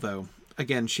Meryl, though,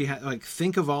 again, she had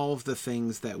think of all of the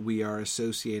things that we are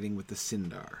associating with the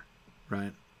Sindar,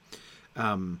 right?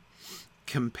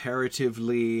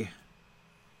 Comparatively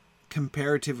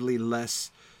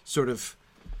less sort of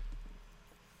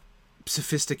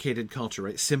sophisticated culture,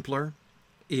 right? Simpler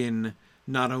in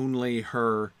not only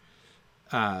her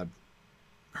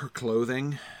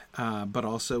clothing, but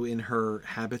also in her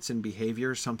habits and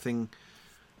behavior. Something,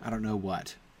 I don't know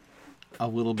what, a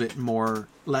little bit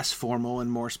less formal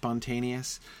and more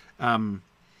spontaneous. Yeah.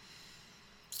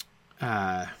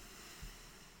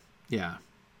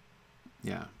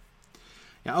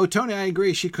 Oh, Tony, I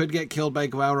agree. She could get killed by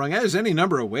Glaurung. There's any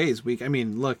number of ways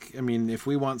if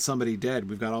we want somebody dead,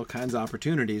 we've got all kinds of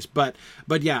opportunities. But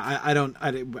yeah,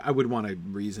 I would want a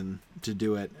reason to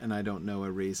do it, and I don't know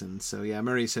a reason. So yeah,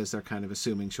 Murray says they're kind of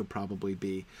assuming she'll probably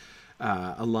be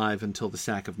alive until the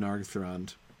sack of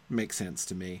Nargothrond. Makes sense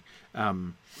to me.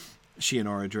 She and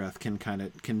Orodreth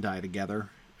can die together,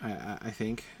 I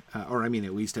think, or at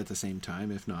least at the same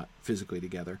time, if not physically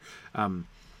together.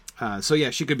 So yeah,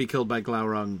 she could be killed by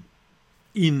Glaurung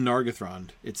in Nargothrond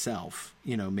itself.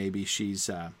 Maybe she's,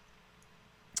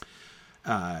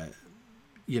 I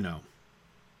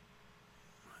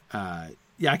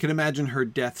can imagine her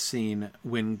death scene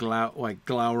when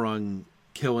Glaurung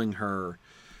killing her,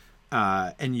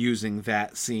 and using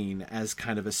that scene as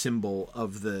kind of a symbol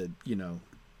of the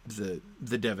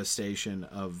devastation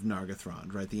of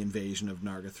Nargothrond, right? The invasion of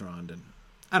Nargothrond, and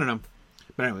I don't know,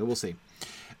 but anyway, we'll see.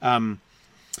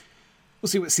 We'll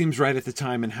see what seems right at the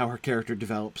time and how her character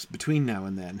develops between now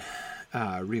and then,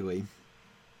 really.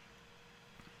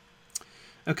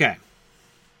 Okay.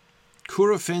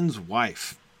 Curufin's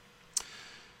wife.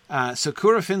 So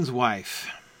Curufin's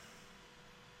wife.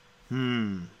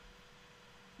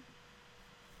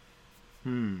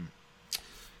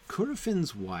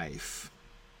 Curufin's wife.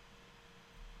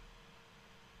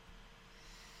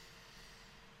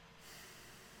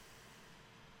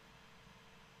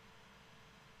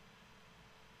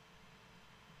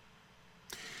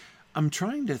 I'm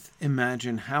trying to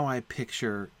imagine how I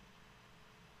picture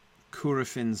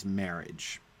Curufin's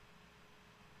marriage.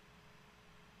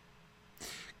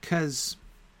 Because,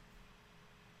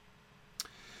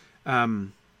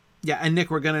 and Nick,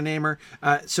 we're going to name her.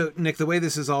 So, Nick, the way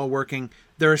this is all working,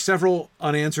 there are several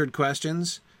unanswered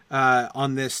questions.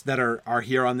 on this that are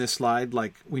here on this slide.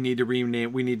 Like we need to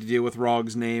rename, we need to deal with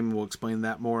Rog's name. We'll explain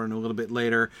that more in a little bit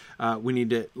later. We need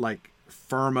to like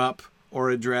firm up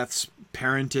Orodreth's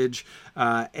parentage,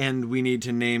 and we need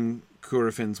to name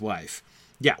Curufin's wife.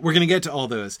 Yeah, we're going to get to all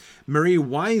those. Marie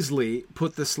wisely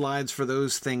put the slides for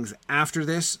those things after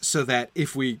this so that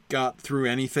if we got through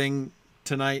anything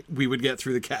tonight, we would get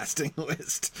through the casting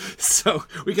list. So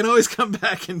we can always come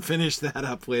back and finish that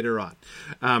up later on.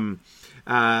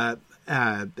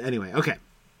 Anyway, okay.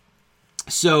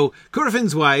 So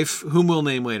Curufin's wife, whom we'll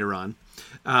name later on,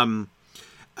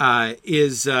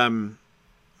 is...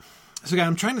 So again,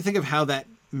 I'm trying to think of how that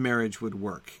marriage would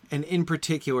work. And in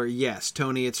particular, yes,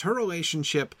 Tony, it's her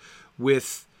relationship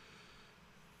with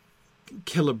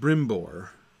Celebrimbor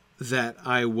that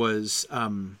I was...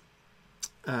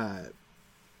 that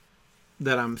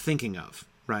I'm thinking of,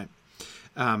 right?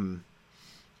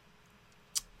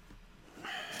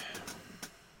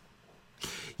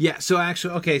 Yeah, so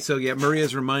actually, okay, so yeah,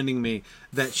 Maria's reminding me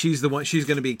that she's the one, she's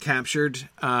going to be captured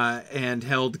and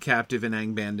held captive in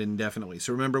Angband indefinitely.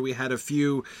 So remember, we had a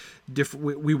few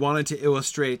different, we wanted to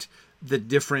illustrate the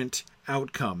different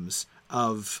outcomes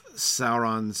of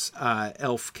Sauron's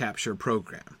elf capture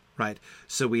program, right?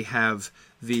 So we have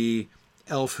the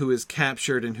elf who is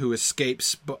captured and who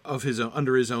escapes of his own,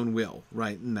 under his own will,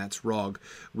 right? And that's Rog.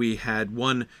 We had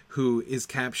one who is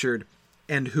captured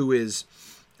and who is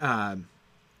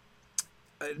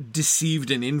deceived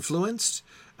and influenced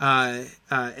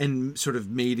and sort of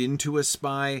made into a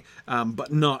spy,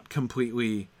 but not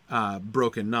completely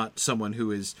broken. Not someone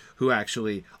who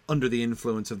actually, under the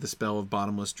influence of the spell of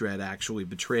bottomless dread, actually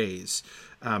betrays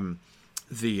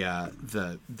the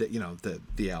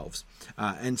elves.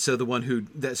 And so the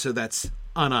one so that's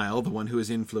Anail, the one who is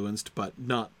influenced but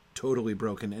not totally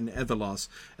broken, and Ethellos,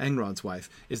 Angron's wife,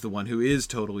 is the one who is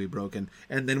totally broken.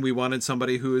 And then we wanted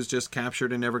somebody who is just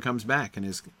captured and never comes back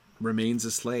and remains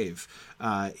a slave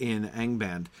in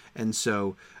Angband. And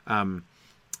so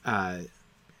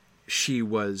she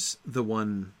was the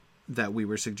one that we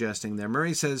were suggesting there.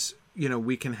 Murray says,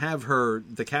 we can have her,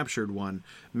 the captured one,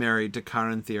 married to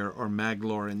Caranthir or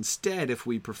Maglor instead if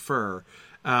we prefer.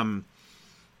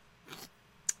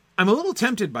 I'm a little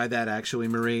tempted by that, actually,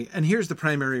 Marie, and here's the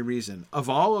primary reason. Of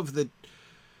all of the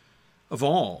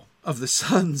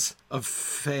sons of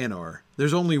Feanor,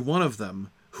 there's only one of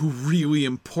them who really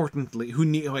importantly, who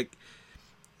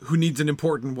needs an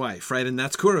important wife, right? And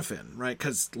that's Curufin, right?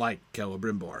 Because, like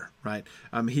Celebrimbor, right?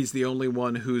 He's the only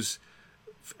one who's...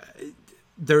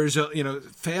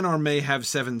 Feanor may have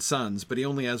 7 sons, but he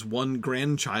only has one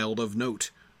grandchild of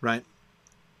note, right?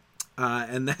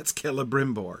 And that's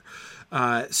Celebrimbor.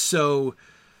 And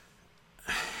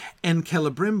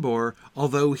Celebrimbor,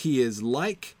 although he is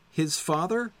like his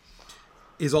father,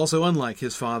 is also unlike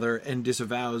his father and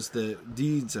disavows the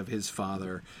deeds of his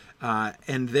father,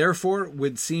 and therefore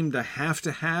would seem to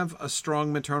have a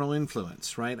strong maternal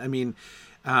influence, right? I mean,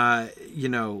 we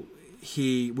know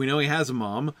he has a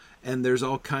mom, and there's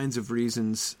all kinds of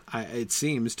reasons, it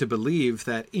seems, to believe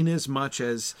that inasmuch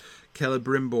as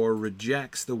Celebrimbor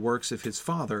rejects the works of his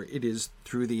father, it is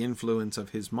through the influence of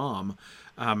his mom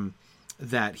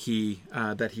that he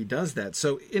does that.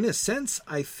 So in a sense,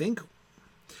 I think...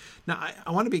 Now,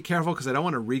 I want to be careful because I don't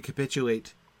want to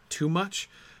recapitulate too much,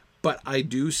 but I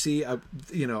do see a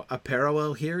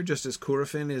parallel here, just as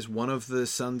Curufin is one of the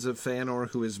sons of Feanor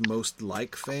who is most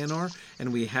like Feanor,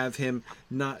 and we have him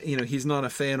not, he's not a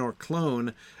Feanor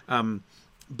clone,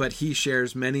 but he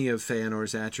shares many of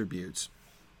Feanor's attributes.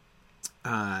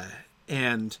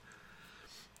 And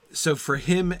so for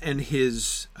him and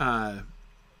his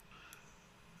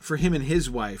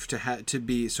wife to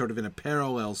be sort of in a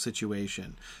parallel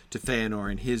situation to Feanor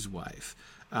and his wife,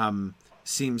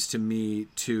 seems to me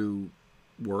to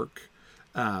work.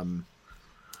 And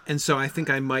so I think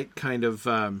I might kind of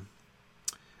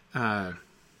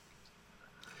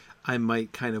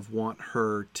want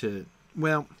her to,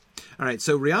 well, all right.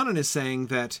 So Rhiannon is saying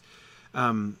that,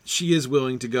 she is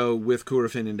willing to go with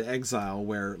Curufin into exile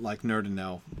where, like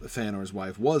Nerdinel, Feanor's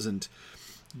wife, wasn't.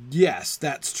 Yes,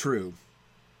 that's true.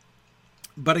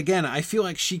 But again, I feel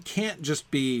like she can't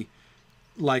just be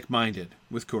like-minded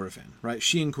with Curufin, right?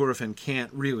 She and Curufin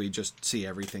can't really just see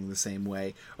everything the same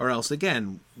way, or else,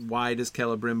 again, why does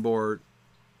Celebrimbor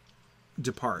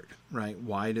depart, right?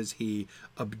 Why does he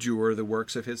abjure the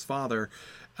works of his father?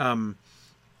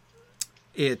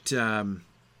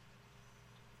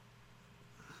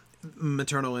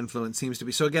 Maternal influence seems to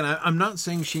be... So again, I'm not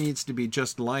saying she needs to be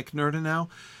just like Nerdinel,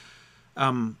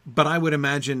 but I would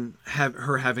imagine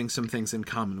her having some things in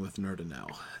common with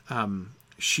Nerdinel.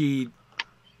 She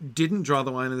didn't draw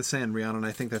the line in the sand, Rhiannon, and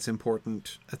I think that's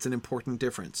important. That's an important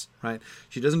difference, right?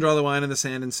 She doesn't draw the line in the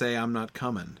sand and say, I'm not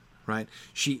coming, right?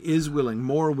 She is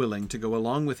more willing to go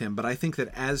along with him, but I think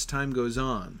that as time goes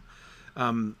on,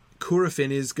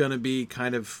 Curufin is going to be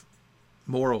kind of,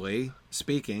 morally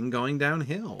speaking, going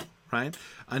downhill, right?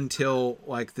 Until,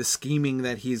 like, the scheming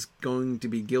that he's going to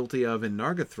be guilty of in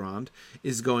Nargothrond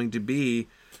is going to be,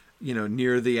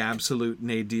 near the absolute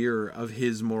nadir of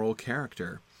his moral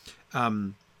character.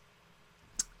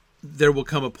 There will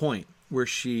come a point where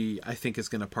she, I think, is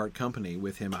going to part company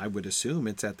with him. I would assume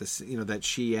it's at this, that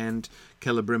she and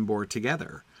Celebrimbor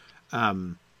together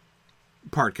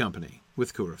part company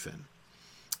with Curufin.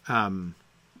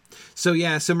 So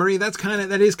Marie,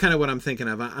 that is kind of what I'm thinking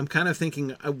of. I'm kind of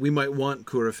thinking we might want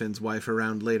Curufin's wife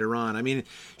around later on. I mean,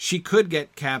 she could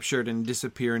get captured and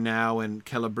disappear now, and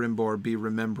Celebrimbor be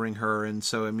remembering her, and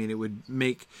so I mean, it would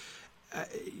make.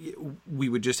 We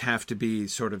would just have to be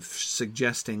sort of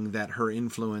suggesting that her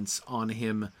influence on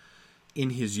him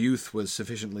in his youth was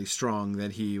sufficiently strong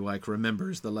that he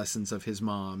remembers the lessons of his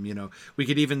mom. We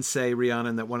could even say,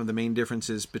 Rhiannon, that one of the main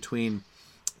differences between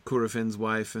Curufin's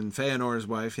wife and Feanor's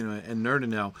wife, and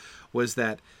Nerdanel, was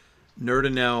that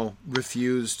Nerdanel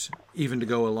refused even to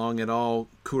go along at all.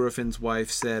 Curufin's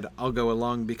wife said, I'll go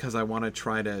along because I want to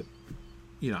try to,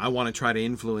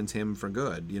 influence him for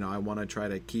good. I want to try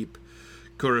to keep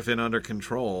Curufin under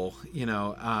control,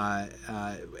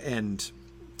 and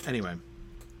anyway.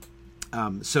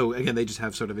 So again, they just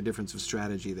have sort of a difference of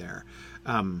strategy there.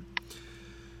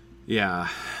 Yes.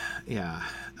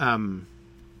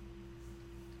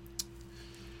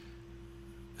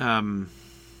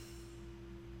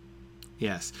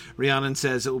 Rhiannon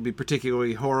says it will be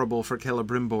particularly horrible for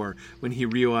Celebrimbor when he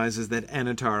realizes that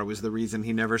Anatar was the reason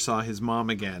he never saw his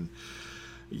mom again.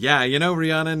 Yeah,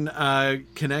 Rhiannon,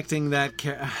 connecting that...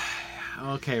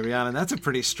 Okay, Rhiannon, that's a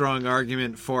pretty strong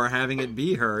argument for having it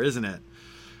be her, isn't it?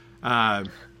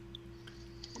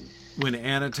 When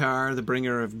Anatar, the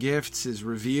bringer of gifts, is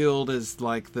revealed as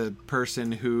the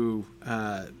person who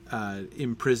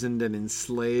imprisoned and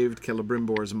enslaved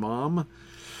Celebrimbor's mom.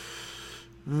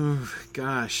 Ooh,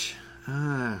 gosh.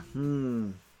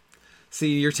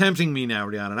 See, you're tempting me now,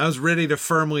 Rhiannon. I was ready to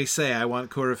firmly say I want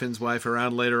Curufin's wife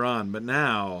around later on, but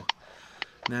now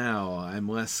I'm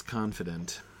less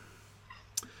confident.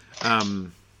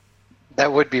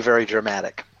 That would be very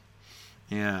dramatic.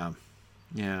 Yeah.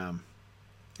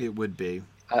 It would be.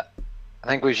 I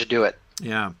think we should do it.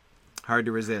 Yeah. Hard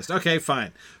to resist. Okay,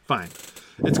 fine.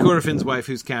 It's Curufin's wife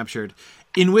who's captured.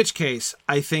 In which case,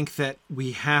 I think that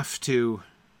we have to...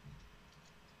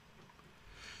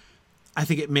 I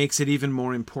think it makes it even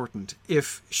more important.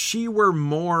 If she were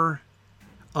more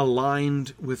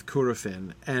aligned with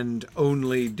Curufin and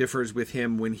only differs with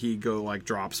him when he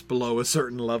drops below a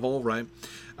certain level, right?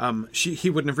 He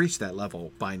wouldn't have reached that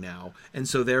level by now. And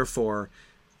so therefore,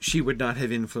 she would not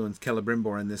have influenced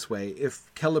Celebrimbor in this way. If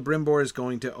Celebrimbor is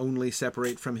going to only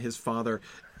separate from his father,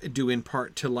 due in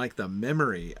part to the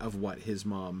memory of what his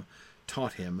mom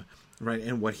taught him, right?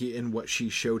 And what she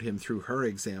showed him through her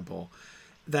example,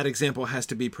 that example has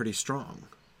to be pretty strong,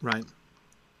 right?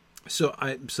 So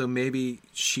maybe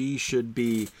she should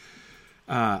be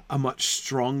a much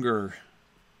stronger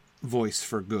voice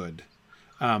for good.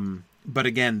 But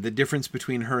again, the difference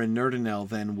between her and Nerdanel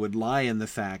then would lie in the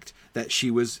fact that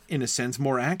she was, in a sense,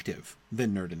 more active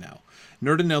than Nerdanel.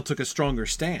 Nerdanel took a stronger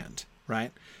stand,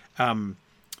 right?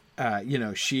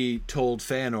 She told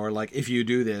Feanor, if you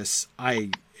do this,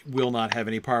 I will not have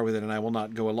any part with it and I will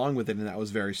not go along with it. And that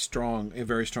was a very strong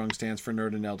stance for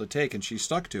Nerdanel to take, and she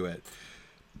stuck to it.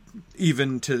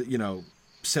 Even to,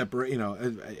 separate,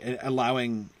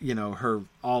 allowing, her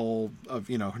all of,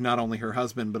 not only her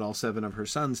husband, but all 7 of her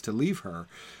sons to leave her,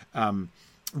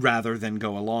 rather than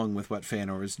go along with what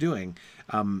Feanor is doing.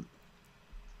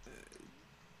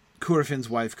 Curufin's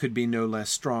wife could be no less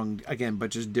strong, again,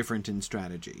 but just different in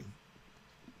strategy.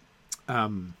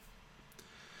 Tony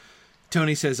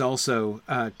says also,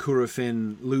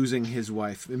 Curufin losing his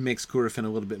wife, it makes Curufin a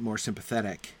little bit more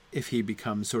sympathetic if he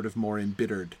becomes sort of more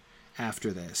embittered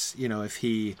after this. If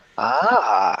he...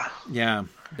 Yeah,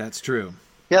 that's true.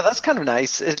 Yeah, that's kind of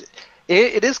nice. It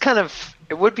is kind of...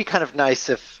 It would be kind of nice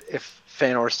if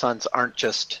Feanor's sons aren't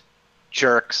just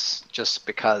jerks just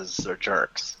because they're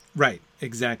jerks. Right,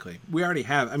 exactly. We already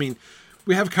have... I mean,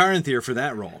 we have Caranthir for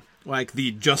that role.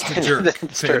 The just a jerk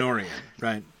Feanorian,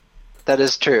 right? That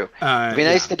is true. It'd be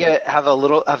nice to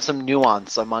have some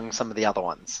nuance among some of the other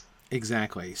ones.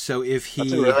 Exactly. So if he...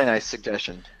 That's a really nice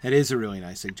suggestion. That is a really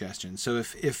nice suggestion. So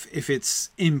if it's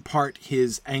in part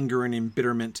his anger and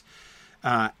embitterment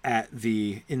at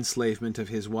the enslavement of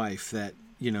his wife that,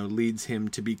 leads him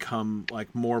to become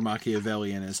like more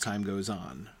Machiavellian as time goes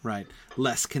on, right?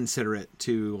 Less considerate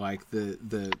to like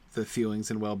the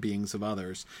feelings and well-beings of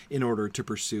others in order to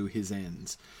pursue his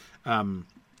ends.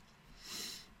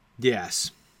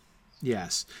 Yes.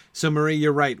 So, Marie,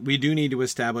 you're right. We do need to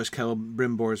establish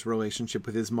Celebrimbor's relationship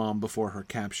with his mom before her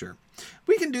capture.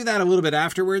 We can do that a little bit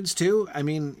afterwards, too. I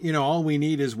mean, all we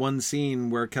need is one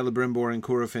scene where Celebrimbor and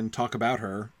Curufin talk about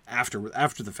her after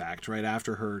the fact, right?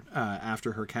 After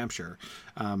her capture.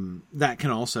 That can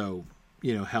also,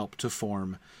 help to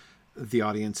form the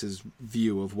audience's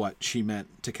view of what she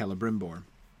meant to Celebrimbor.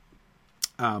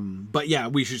 But yeah,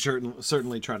 we should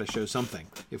certainly try to show something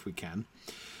if we can.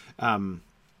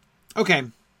 Okay.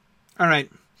 All right.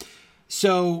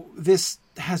 So this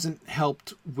hasn't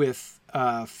helped with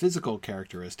physical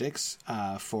characteristics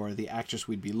for the actress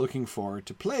we'd be looking for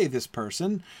to play this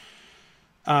person.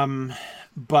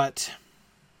 But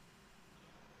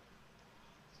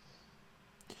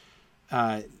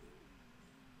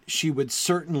she would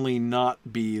certainly not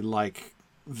be like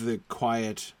the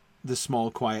small,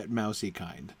 quiet, mousy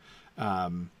kind.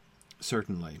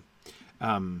 Certainly.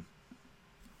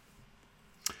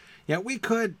 Yeah, we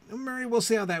could, Murray, we'll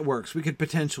see how that works. We could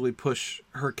potentially push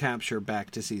her capture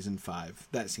back to season 5.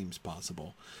 That seems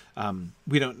possible.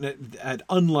 We don't,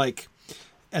 unlike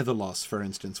Ethelos, for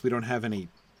instance, we don't have any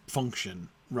function,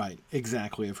 right,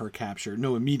 exactly of her capture.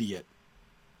 No immediate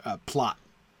plot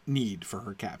need for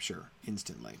her capture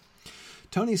instantly.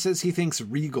 Tony says he thinks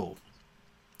Regal.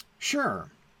 Sure.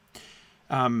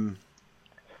 I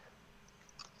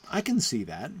can see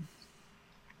that.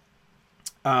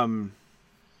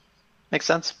 Makes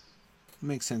sense.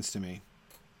 Makes sense to me.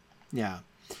 Yeah.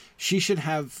 She should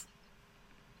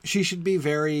be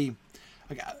very,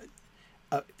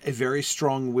 a very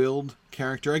strong-willed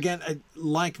character. Again,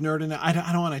 like Nerdinel. I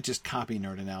don't want to just copy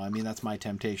Nerdinel. I mean, that's my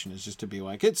temptation, is just to be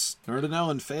like, it's Nerdinel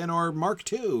and Feanor Mark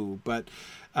II. But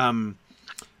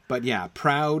yeah,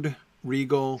 proud,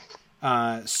 regal,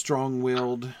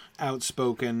 strong-willed,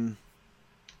 outspoken.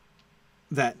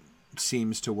 That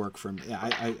seems to work for me.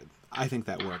 I think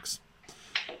that works.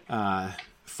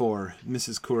 For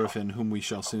Mrs. Curufin, whom we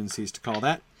shall soon cease to call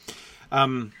that.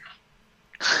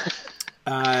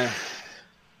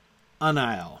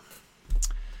 Anael.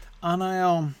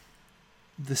 Anael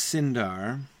the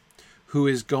Sindar, who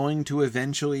is going to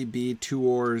eventually be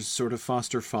Tuor's sort of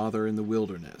foster father in the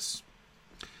wilderness.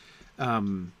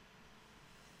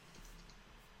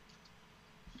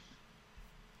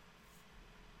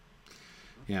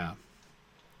 Yeah.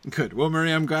 Good. Well,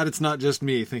 Marie, I'm glad it's not just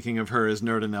me thinking of her as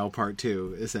Nerdinel Part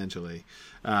 2, essentially.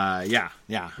 Yeah.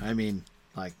 I mean,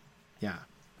 like, yeah,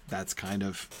 that's kind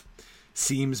of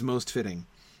seems most fitting.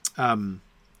 But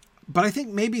I think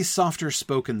maybe softer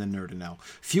spoken than Nerdinel.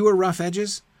 Fewer rough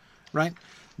edges, right?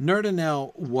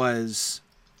 Nerdinel was,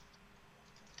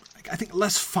 I think,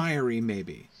 less fiery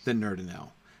maybe than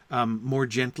Nerdinel. More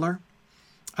gentler.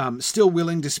 Still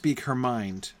willing to speak her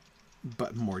mind,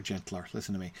 but more gentler.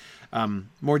 Listen to me.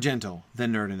 More gentle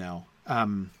than Nerdinel.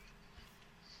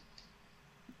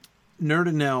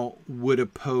 Nerdinel would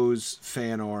oppose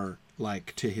Feanor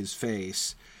like to his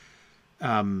face.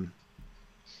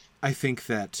 I think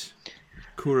that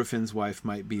Curufin's wife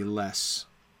might be less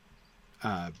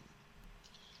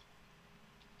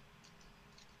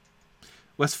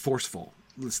forceful,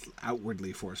 less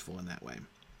outwardly forceful in that way.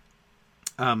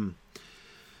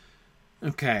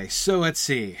 Okay, so let's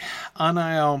see.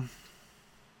 Anael,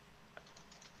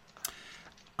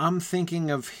 I'm thinking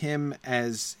of him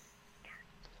as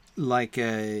like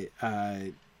a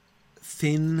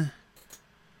thin,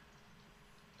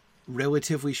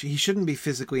 relatively... He shouldn't be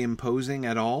physically imposing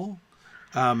at all.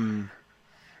 I'm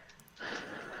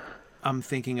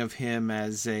thinking of him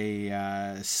as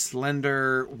a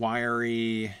slender,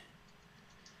 wiry,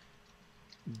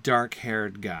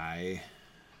 dark-haired guy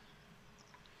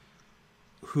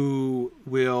who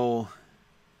will...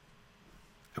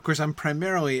 Of course, I'm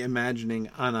primarily imagining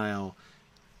Anael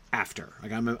after.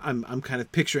 Like I'm kind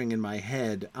of picturing in my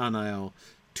head Anael,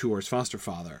 Tuor's foster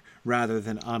father, rather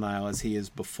than Anael as he is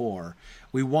before.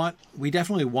 We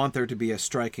definitely want there to be a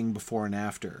striking before and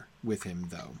after with him,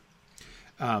 though.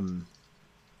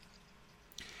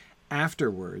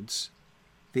 Afterwards,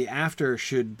 the after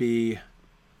should be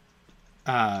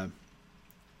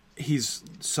he's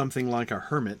something like a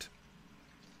hermit.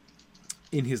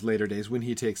 In his later days, when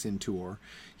he takes in Tuor,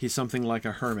 he's something like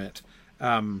a hermit.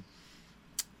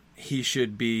 He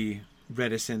should be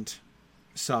reticent,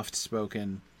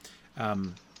 soft-spoken,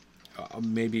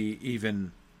 maybe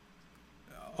even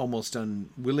almost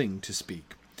unwilling to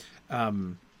speak.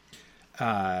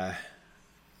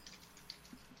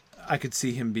 I could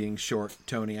see him being short,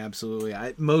 Tony. Absolutely.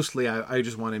 I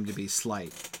just want him to be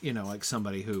slight. Like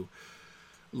somebody who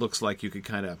looks like you could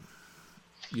kind of,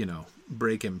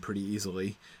 break him pretty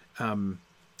easily.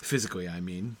 Physically, I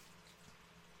mean.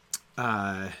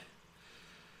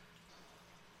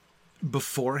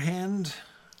 Beforehand,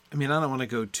 I don't want to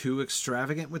go too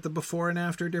extravagant with the before and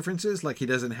after differences. Like, he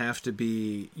doesn't have to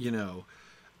be,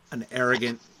 an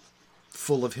arrogant,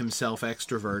 full of himself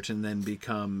extrovert and then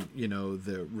become,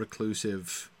 the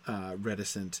reclusive,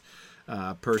 reticent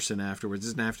person afterwards. It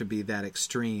doesn't have to be that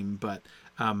extreme, but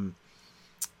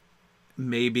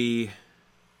maybe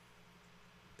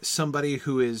somebody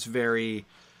who is very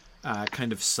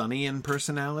kind of sunny in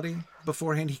personality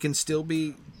beforehand. He can still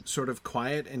be sort of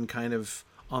quiet and kind of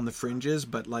on the fringes,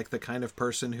 but like the kind of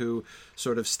person who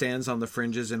sort of stands on the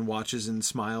fringes and watches and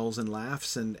smiles and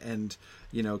laughs and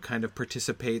kind of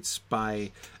participates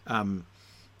by going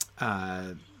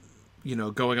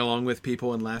along with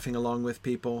people and laughing along with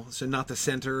people. So not the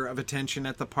center of attention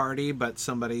at the party, but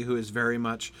somebody who is very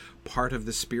much part of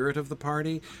the spirit of the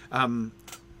party.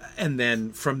 And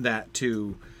then from that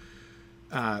to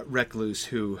recluse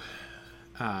who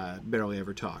barely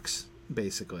ever talks,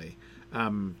 basically.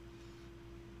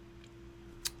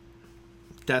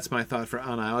 That's my thought for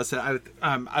Anna.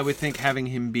 I would think having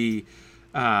him be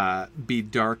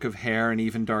dark of hair and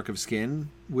even dark of skin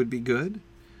would be good.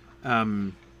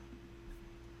 Other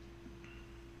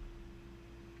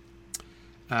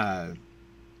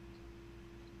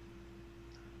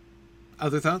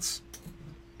thoughts?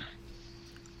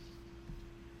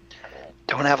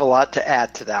 Don't have a lot to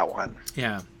add to that one.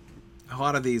 Yeah. A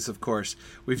lot of these, of course.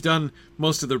 We've done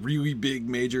most of the really big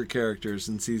major characters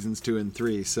in seasons 2 and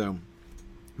 3, so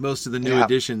most of the new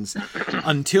additions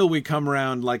until we come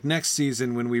around like next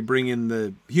season when we bring in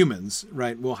the humans,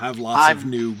 right? We'll have lots of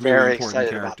new really important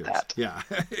characters. About that. Yeah,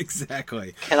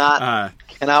 exactly. Cannot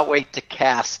wait to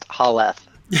cast Haleth.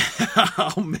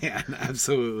 Oh man,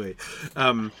 absolutely.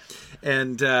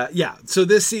 So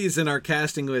this season our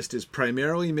casting list is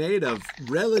primarily made of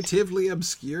relatively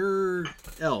obscure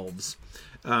elves.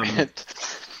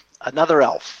 Another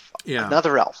elf. Yeah.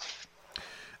 Another elf.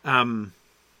 A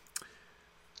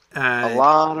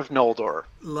lot of Noldor.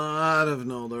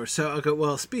 So, okay,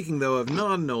 well, speaking, though, of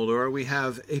non-Noldor, we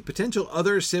have a potential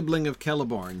other sibling of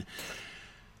Celeborn.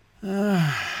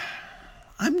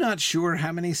 I'm not sure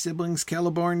how many siblings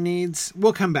Celeborn needs.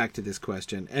 We'll come back to this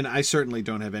question, and I certainly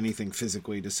don't have anything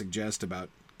physically to suggest about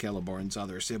Celeborn's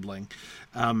other sibling,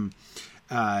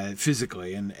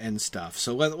 physically and stuff.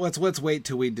 So let's wait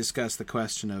till we discuss the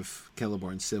question of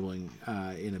Celeborn's sibling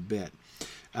in a bit.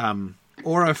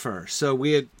 Orifer. So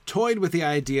we had toyed with the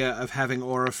idea of having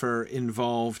Orifer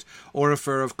involved.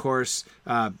 Orifer, of course,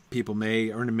 people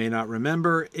may or may not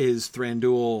remember, is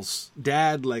Thranduil's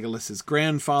dad, Legolas's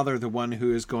grandfather, the one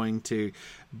who is going to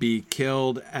be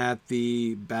killed at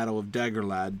the Battle of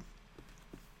Dagorlad,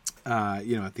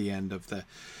 at the end of the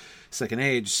Second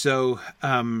Age. So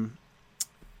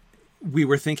we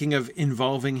were thinking of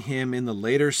involving him in the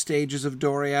later stages of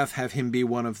Doriath, have him be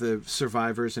one of the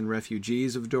survivors and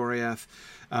refugees of Doriath,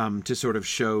 to sort of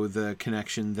show the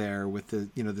connection there with the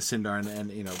Sindar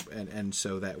and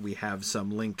so that we have some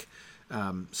link,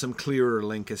 some clearer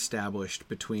link established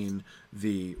between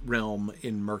the realm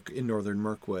in northern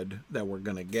Mirkwood that we're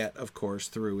going to get, of course,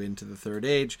 through into the Third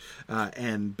Age,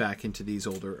 and back into these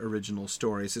older original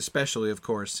stories, especially, of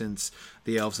course, since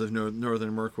the elves of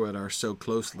northern Mirkwood are so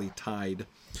closely tied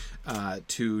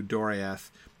to Doriath,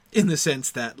 in the sense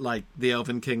that, like, the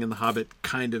Elven King and the Hobbit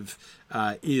kind of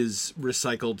is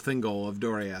recycled Thingol of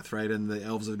Doriath, right? And the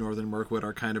elves of northern Mirkwood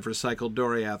are kind of recycled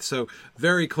Doriath. So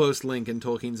very close link in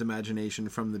Tolkien's imagination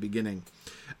from the beginning.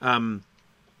 We'll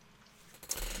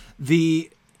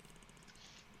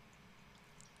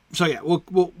try not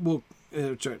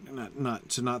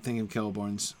thinking of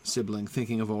Celeborn's sibling,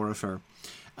 thinking of Orifer.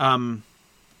 I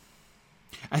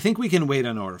think we can wait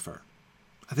on Orifer.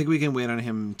 I think we can wait on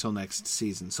him until next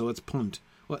season. So let's punt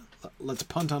on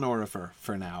Orifer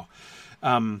for now.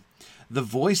 The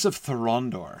voice of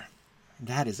Thorondor.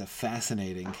 That is a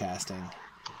fascinating casting.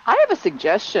 I have a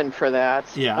suggestion for that.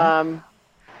 Yeah.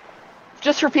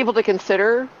 Just for people to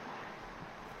consider,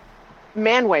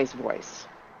 Manway's voice,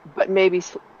 but maybe,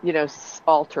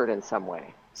 altered in some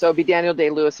way. So it'd be Daniel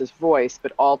Day-Lewis's voice,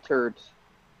 but altered,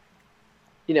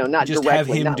 not just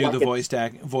directly. Just have him do the voice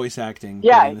acting.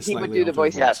 Yeah, he would do the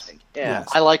voice acting. Yeah. Yes.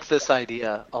 I like this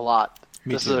idea a lot.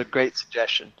 This is a great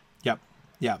suggestion. Yep.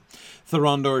 Yeah.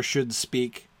 Thorondor should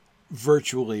speak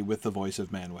virtually with the voice of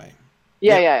Manway.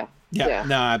 Yeah.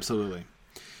 No, absolutely.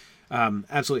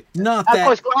 Absolutely. Not of that. Of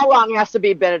course, Glaurung has to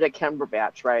be Benedict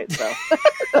Cumberbatch, right? So.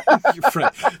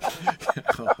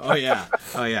 Oh yeah.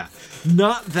 Oh yeah.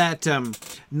 Not that.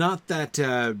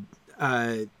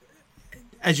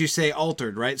 As you say,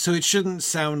 altered, right? So it shouldn't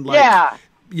sound like. Yeah.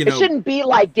 You know, it shouldn't be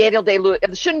like Daniel Day-Lewis.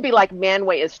 It shouldn't be like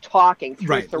Manwë is talking through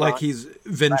right, Thorondor. like he's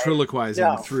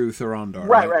ventriloquizing through Thorondor.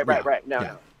 Right.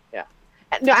 No.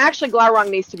 No, actually, Glaurung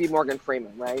needs to be Morgan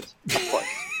Freeman, right? Of course.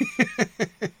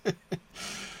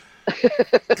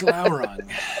 Glaurung.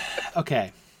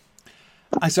 Okay.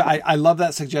 I love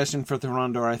that suggestion for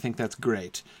Thorondor. I think that's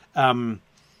great.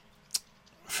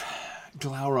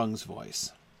 Glaurung's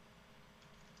voice.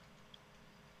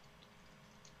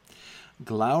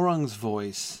 Glaurung's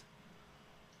voice.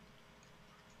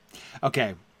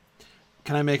 Okay.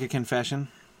 Can I make a confession?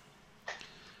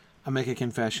 I'll make a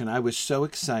confession. I was so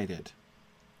excited,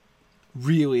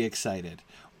 really excited,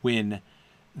 when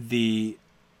the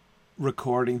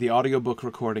audiobook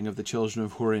recording of The Children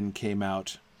of Hurin came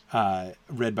out,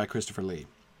 read by Christopher Lee,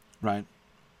 right?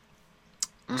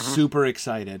 Mm-hmm. Super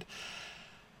excited.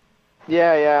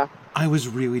 Yeah. I was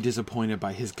really disappointed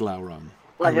by his Glaurung.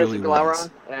 Like I really his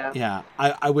Glaurung? was. Yeah.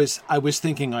 I was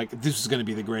thinking like this was going to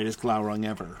be the greatest Glaurung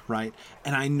ever, right?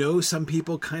 And I know some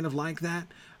people kind of like that,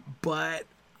 but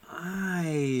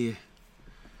I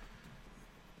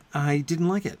didn't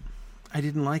like it. I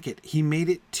didn't like it. He made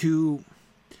it too,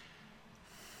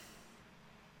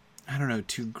 I don't know,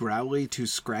 too growly, too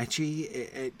scratchy.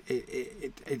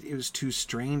 It was too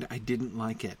strained. I didn't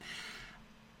like it.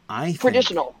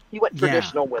 Traditional. He went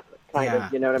traditional with it, kind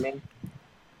of. You know what I mean?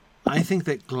 I think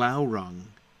that Glaurung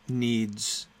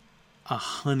needs a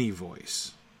honey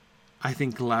voice. I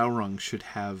think Glaurung should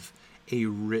have a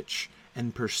rich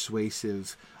and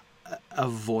persuasive a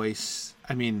voice.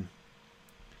 I mean,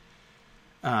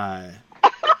 you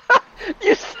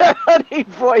said honey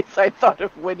voice. I thought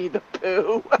of Winnie the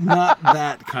Pooh. Not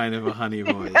that kind of a honey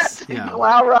voice. Yes, yeah.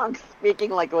 Glaurung speaking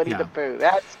like Winnie the Pooh.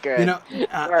 That's good. You know,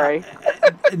 sorry,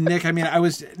 Nick. I mean, I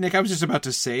was just about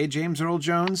to say James Earl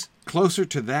Jones. Closer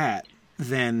to that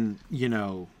than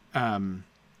I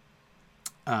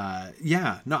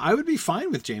would be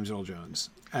fine with James Earl Jones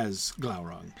as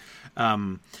Glaurung.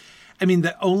 I mean,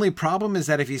 the only problem is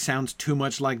that if he sounds too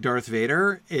much like Darth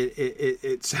Vader,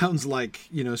 it sounds like,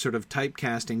 sort of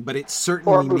typecasting, but it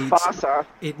certainly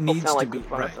needs to be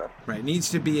right. It needs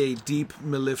to be a deep,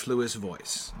 mellifluous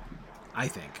voice, I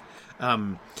think.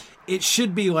 It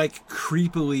should be like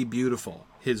creepily beautiful,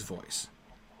 his voice,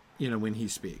 when he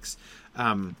speaks.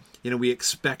 We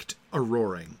expect a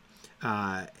roaring,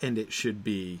 and it should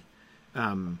be,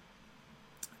 and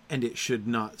it should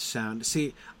not sound.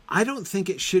 See, I don't think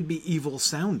it should be evil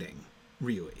sounding,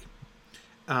 really.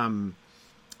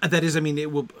 That is, I mean,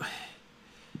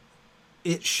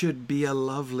 it should be a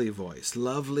lovely voice,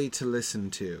 lovely to listen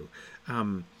to,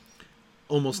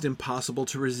 almost impossible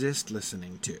to resist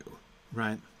listening to,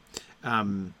 right?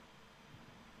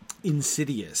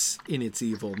 Insidious in its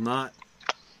evil, not,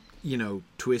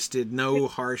 twisted, no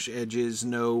harsh edges,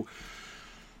 no,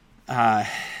 not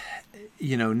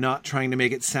trying to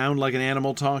make it sound like an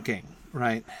animal talking.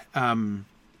 Right.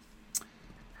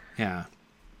 Yeah.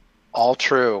 All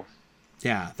true.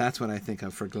 Yeah, that's what I think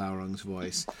of for Glaurung's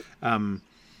voice.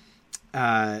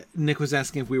 Nick was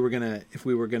asking if we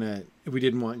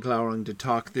didn't want Glaurung to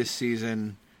talk this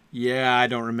season. Yeah, I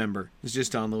don't remember. It's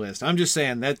just on the list. I'm just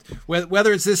saying that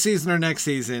whether it's this season or next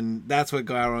season, that's what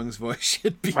Glaurung's voice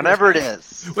should be. Whenever it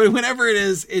is. Whenever it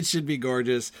is, it should be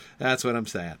gorgeous. That's what I'm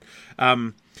saying.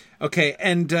 Okay,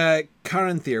 and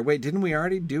Caranthir. Wait, didn't we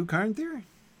already do Caranthir?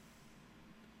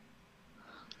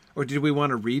 Or did we want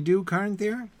to redo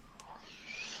Caranthir?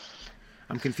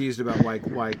 I'm confused about why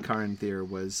Caranthir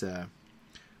was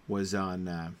on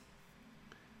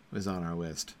our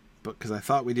list. But because I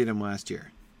thought we did him last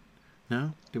year.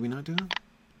 No? Did we not do him? I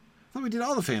thought we did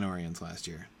all the Fëanorians last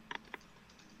year.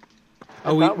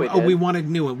 We wanted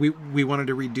new one. We wanted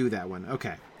to redo that one.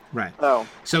 Okay. Right. Oh.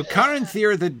 So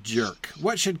Caranthir the Jerk.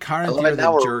 What should Caranthir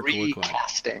the Jerk look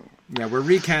like? Yeah, we're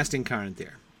recasting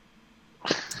Caranthir.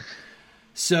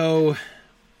 So,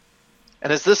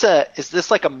 and is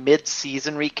this like a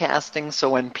mid-season recasting? So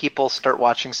when people start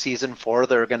watching season 4,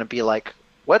 they're going to be like,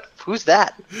 "What? Who's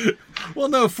that?" Well,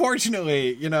 no.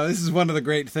 Fortunately, this is one of the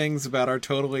great things about our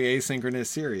totally asynchronous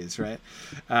series, right?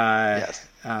 Yes.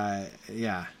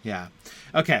 Yeah.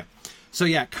 Okay. So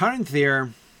yeah,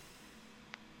 Caranthir.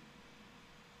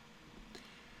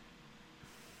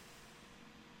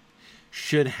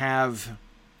 Should have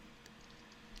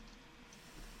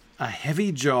a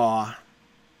heavy jaw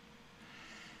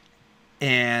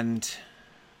and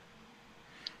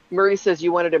Murray says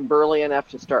you wanted him burly enough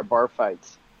to start bar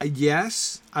fights.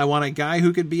 Yes, I want a guy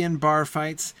who could be in bar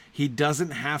fights. He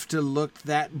doesn't have to look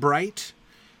that bright.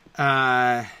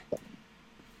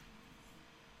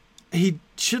 He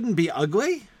shouldn't be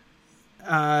ugly.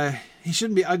 He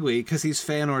shouldn't be ugly because he's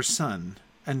Feanor's son,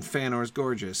 and Feanor's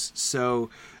gorgeous. So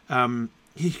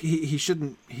he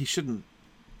shouldn't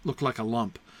look like a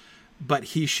lump. But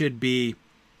he should be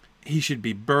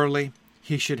burly.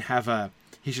 He should have a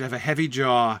heavy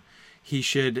jaw. He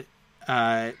should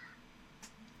have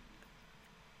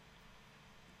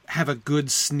a good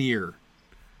sneer.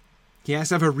 He has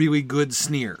to have a really good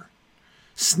sneer.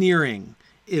 Sneering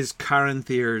is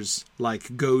Caranthir's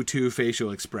like go-to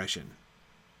facial expression.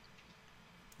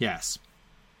 Yes.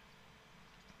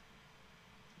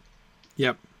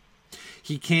 Yep.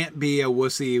 He can't be a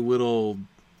wussy little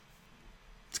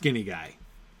skinny guy.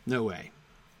 No way.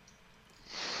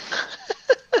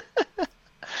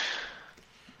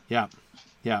 Yeah.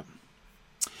 Yeah.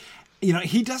 You know,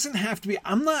 he doesn't have to be...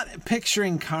 I'm not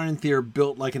picturing Caranthir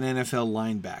built like an NFL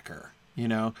linebacker, you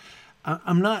know?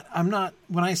 I'm not...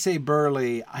 When I say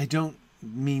burly, I don't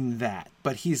mean that.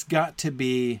 But he's got to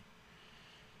be...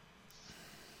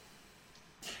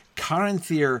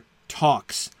 Caranthir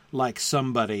talks like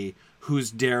somebody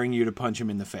who's daring you to punch him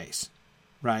in the face,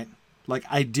 right? Like,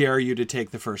 I dare you to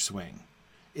take the first swing,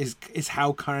 is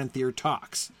how Caranthir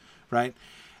talks, right?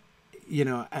 You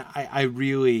know, I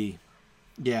really...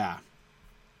 Yeah.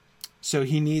 So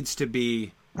he needs to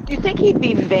be... Do you think he'd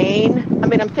be vain? I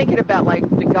mean, I'm thinking about, like,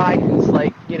 the guy who's,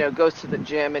 like, you know, goes to the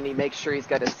gym and he makes sure he's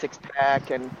got a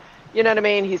six-pack and, you know what I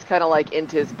mean? He's kind of, like,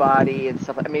 into his body and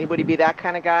stuff. I mean, would he be that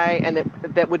kind of guy? And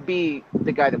that would be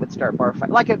the guy that would start bar fight.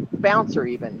 Like a bouncer,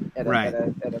 even. At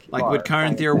a like, bar, would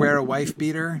Caranthir wear a wife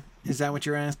beater? Is that what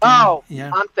you're asking? Oh,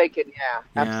 yeah. I'm thinking,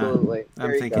 absolutely.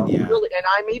 I'm thinking, yeah. Really, and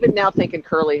I'm even now thinking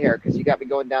curly hair because you got me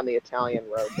going down the Italian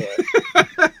road there.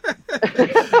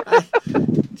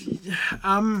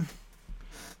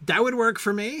 That would work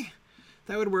for me.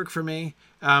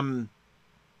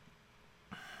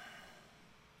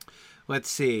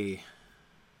 Let's see.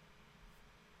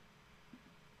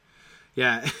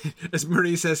 Yeah, as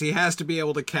Marie says, he has to be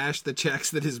able to cash the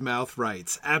checks that his mouth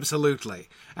writes. Absolutely.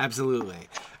 That's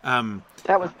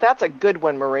a good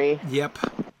one, Marie. Yep.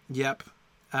 Yes.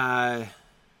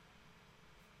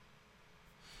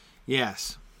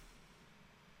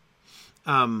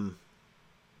 And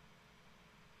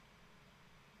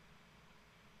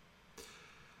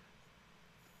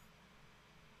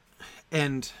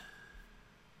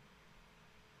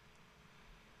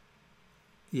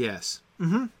yes.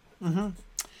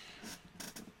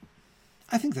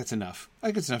 I think that's enough. I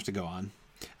think it's enough to go on.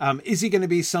 Is he going to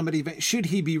be somebody? Should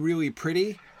he be really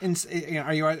pretty?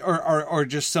 Are you or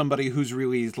just somebody who's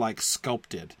really like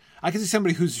sculpted? I can see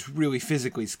somebody who's really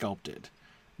physically sculpted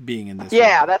being in this.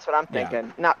 Yeah, role. that's what I'm thinking.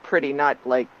 Yeah. Not pretty, not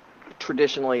like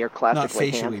traditionally or classically.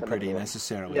 Not facially pretty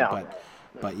necessarily, no.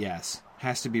 but yes,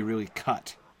 has to be really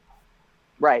cut.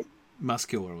 Right.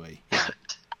 Muscularly.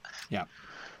 Yeah.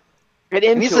 And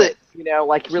into it, you know,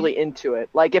 like really into it.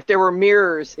 Like if there were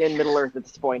mirrors in Middle Earth at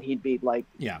this point, he'd be like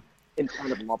in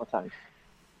front of them all the time.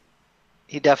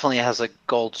 He definitely has a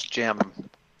Gold's Gym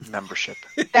membership.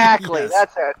 Exactly, yes.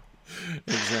 That's it.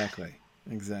 Exactly.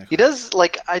 He does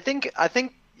like. I think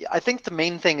the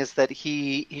main thing is that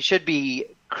he should be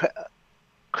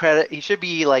he should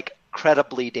be like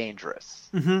credibly dangerous,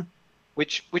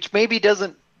 which maybe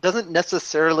doesn't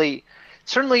necessarily,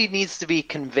 certainly needs to be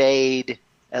conveyed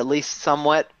at least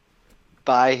somewhat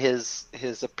by his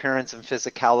appearance and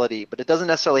physicality, but it doesn't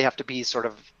necessarily have to be sort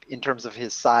of in terms of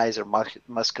his size or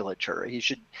musculature. He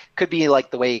could be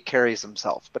like the way he carries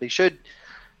himself, but he should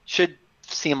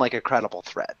seem like a credible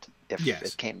threat if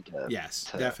it came to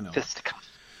definitely fisticuffs.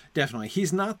 Definitely,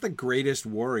 he's not the greatest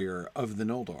warrior of the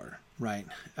Noldor, right?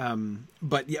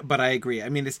 But I agree. I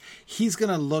mean, he's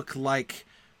gonna look like,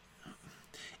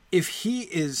 if he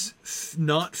is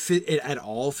not at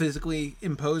all physically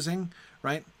imposing,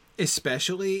 right?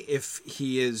 Especially if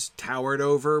he is towered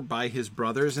over by his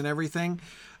brothers and everything,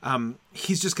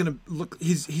 he's just gonna look.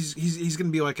 He's gonna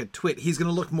be like a twit. He's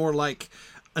gonna look more like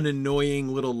an annoying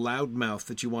little loudmouth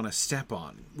that you want to step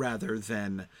on, rather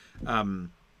than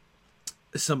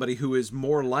somebody who is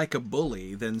more like a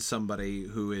bully than somebody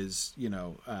who is, you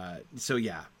know. So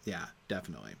yeah,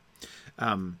 definitely.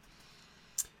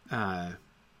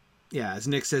 Yeah, as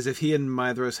Nick says, if he and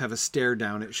Maedhros have a stare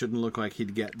down, it shouldn't look like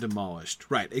he'd get demolished.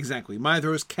 Right, exactly.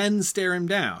 Maedhros can stare him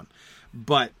down,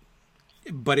 but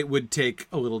it would take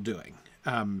a little doing.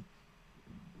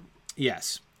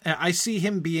 Yes, I see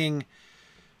him being...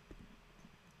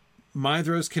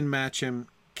 Maedhros can match him.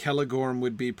 Celegorm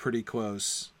would be pretty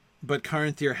close, but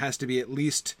Caranthir has to be at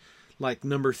least like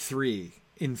number 3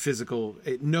 in physical,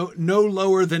 no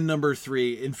lower than number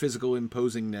 3 in physical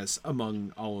imposingness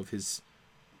among all of his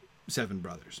 7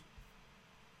 brothers.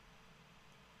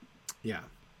 Yeah.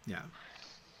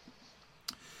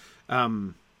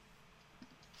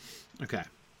 Okay.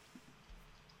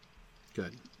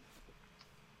 Good.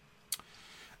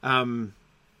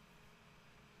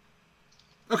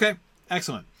 Okay,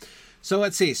 excellent. So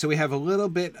let's see. So we have a little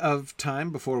bit of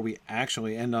time before we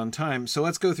actually end on time. So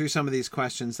let's go through some of these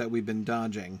questions that we've been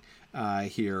dodging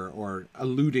here or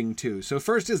alluding to. So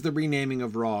first is the renaming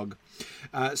of Rog.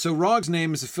 So Rog's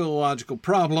name is a philological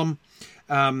problem.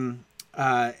 And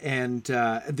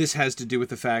this has to do with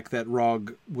the fact that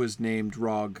Rog was named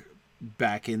Rog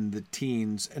back in the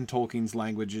teens, and Tolkien's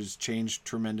language has changed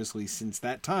tremendously since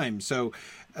that time. So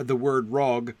the word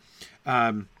Rog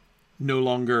no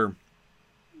longer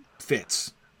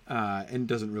fits and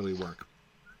doesn't really work.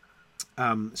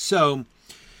 So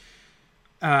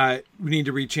we need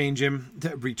to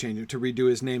redo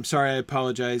his name. Sorry, I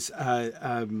apologize.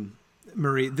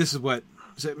 Marie, this is what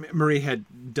Marie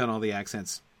had done all the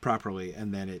accents properly,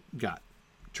 and then it got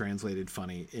translated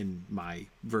funny in my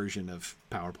version of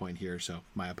PowerPoint here, so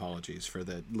my apologies for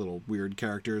the little weird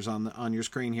characters on your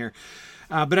screen here.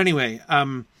 But anyway,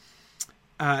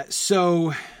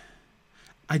 so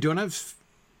I don't have...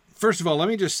 First of all, let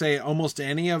me just say almost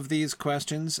any of these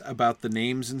questions about the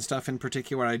names and stuff in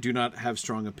particular, I do not have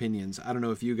strong opinions. I don't know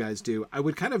if you guys do. I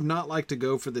would kind of not like to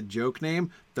go for the joke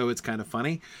name, though it's kind of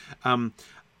funny.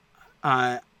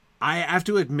 I have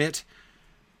to admit,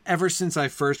 ever since I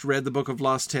first read the Book of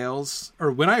Lost Tales,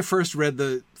 or when I first read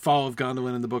the Fall of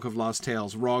Gondolin in the Book of Lost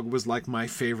Tales, Rog was like my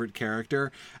favorite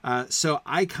character. So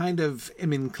I kind of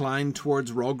am inclined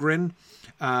towards Rogrin,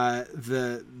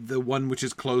 the one which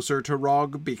is closer to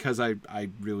Rog, because I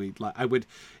really like, I would,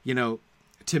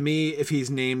 to me, if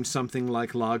he's named something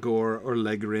like Lagor or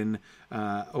Legrin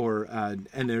or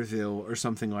Enerthil or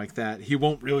something like that, he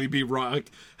won't really be Rog.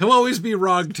 He'll always be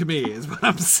Rog to me, is what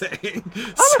I'm saying.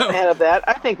 I'm a fan of that.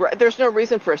 I think there's no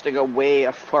reason for us to go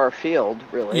way far afield,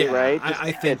 really, right?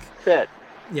 I think fit.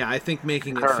 Yeah, I think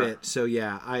making it fit. So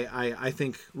yeah, I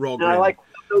think Rogrin. I like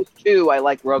those two. I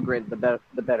like Rogrin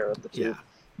the better of the two.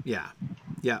 Yeah,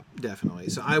 definitely.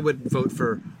 So I would vote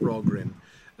for Rogrin.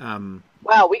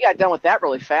 Wow, we got done with that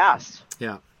really fast.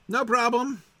 Yeah, no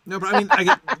problem. I mean, I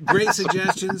get great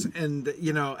suggestions, and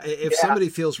if somebody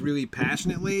feels really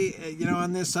passionately,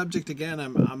 on this subject, again,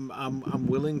 I'm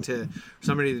willing to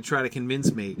somebody to try to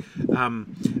convince me.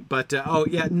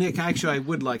 Nick, actually, I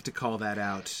would like to call that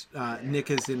out.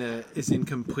 Nick is in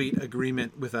complete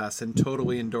agreement with us and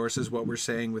totally endorses what we're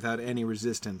saying without any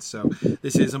resistance. So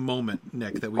this is a moment,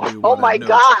 Nick, that we do. Oh my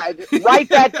God! Write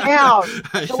that down.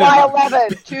 July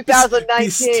 11th, 2019.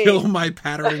 Be still my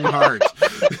pattering heart.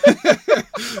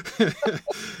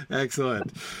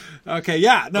 Excellent. Okay,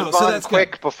 yeah, no, so that's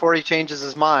quick good. Before he changes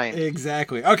his mind.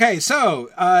 Exactly. Okay, so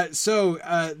Mrs.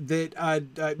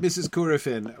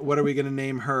 Kurafin, what are we going to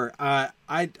name her?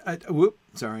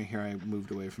 Sorry, here I moved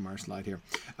away from our slide here.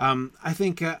 I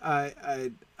think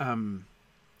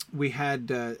we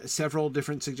had several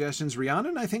different suggestions.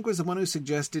 Rhiannon, I think, was the one who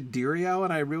suggested Diriel,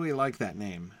 and I really like that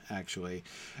name, actually.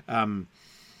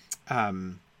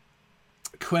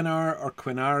 Quinar or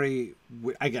Quinari,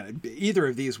 again, either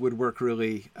of these would work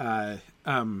really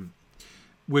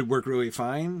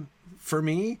fine for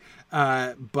me.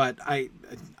 But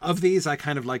of these, I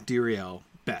kind of like Diriel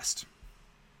best.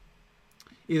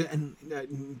 Do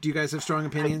you guys have strong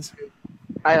opinions?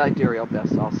 I like Diriel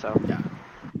best also. Yeah,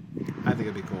 I think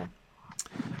it'd be cool.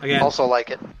 Again, also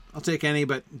like it. I'll take any,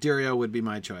 but Diriel would be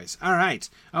my choice. All right.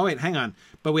 Oh wait, hang on.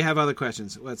 But we have other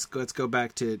questions. Let's go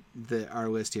back to our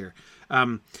list here.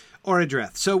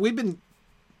 Orodreth. So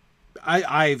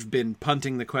I've been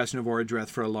punting the question of Orodreth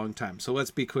for a long time. So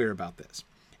let's be clear about this.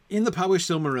 In the published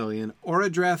Silmarillion,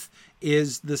 Orodreth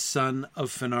is the son of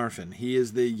Finarfin. He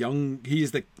is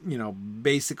basically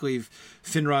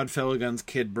Finrod Felagund's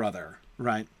kid brother,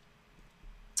 right?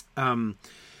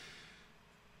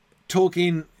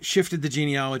 Tolkien shifted the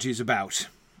genealogies about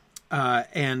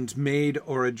and made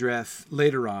Orodreth,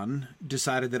 later on,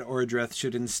 decided that Orodreth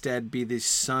should instead be the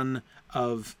son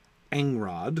of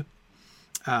Angrod,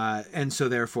 and so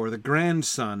therefore the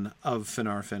grandson of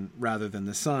Finarfin rather than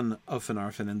the son of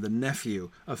Finarfin, and the nephew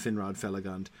of Finrod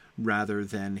Felagund rather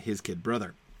than his kid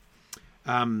brother.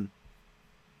 The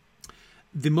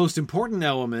most important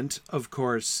element, of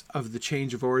course, of the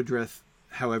change of Orodreth,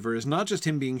 however, is not just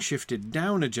him being shifted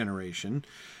down a generation,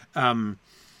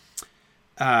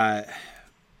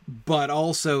 but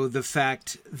also the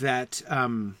fact that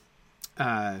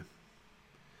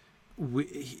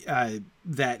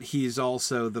that he's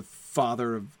also the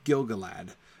father of Gil-galad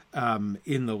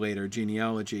in the later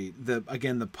genealogy.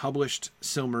 The published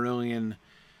Silmarillion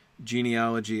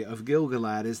genealogy of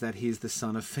Gil-galad is that he's the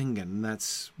son of Fingon.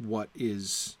 That's what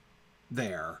is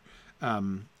there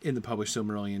in the published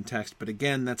Silmarillion text. But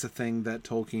again, that's a thing that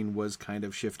Tolkien was kind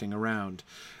of shifting around.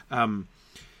 The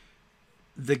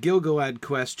Gil-galad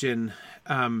question...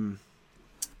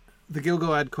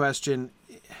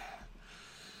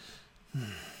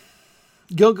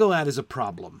 Gil-galad is a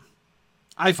problem.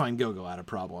 I find Gil-galad a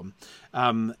problem.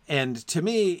 And to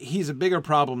me, he's a bigger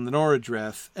problem than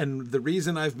Orodreth. And the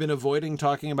reason I've been avoiding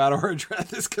talking about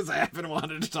Orodreth is because I haven't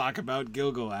wanted to talk about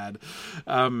Gil-galad.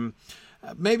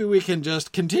 Maybe we can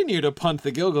just continue to punt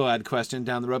the Gil-galad question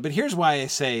down the road. But here's why I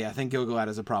say I think Gil-galad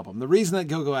is a problem. The reason that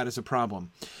Gil-galad is a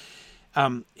problem,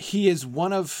 he is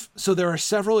one of... So there are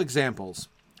several examples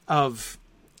of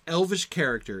elvish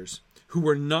characters who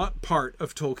were not part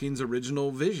of Tolkien's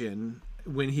original vision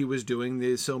when he was doing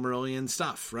the Silmarillion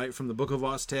stuff, right? From the Book of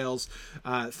Lost Tales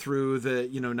through the,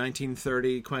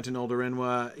 1930 Quentin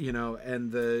Oldorinwa,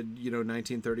 and the,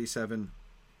 1937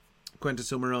 Quentin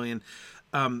Silmarillion.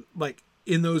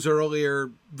 In those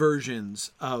earlier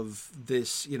versions of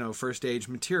this, First Age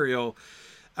material,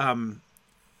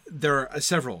 there are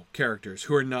several characters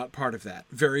who are not part of that.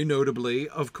 Very notably,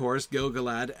 of course,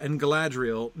 Gil-galad and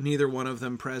Galadriel, neither one of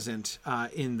them present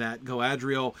in that.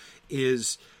 Galadriel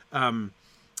is of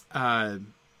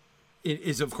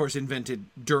course invented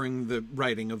during the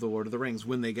writing of The Lord of the Rings.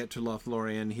 When they get to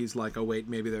Lothlorien, he's like, oh wait,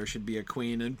 maybe there should be a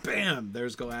queen, and bam,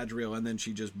 there's Galadriel, and then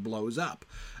she just blows up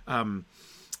in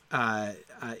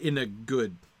a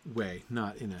good way,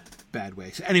 not in a bad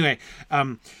way. So anyway,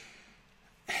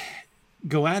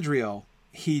 Galadriel,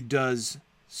 he does...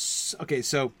 Okay,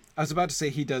 so I was about to say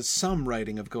he does some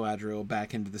writing of Galadriel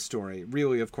back into the story.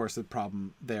 Really, of course, the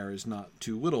problem there is not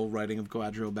too little writing of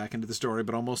Galadriel back into the story,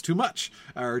 but almost too much,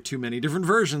 or too many different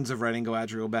versions of writing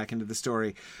Galadriel back into the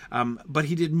story. But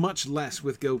he did much less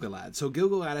with Gil-galad. So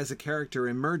Gil-galad as a character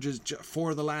emerges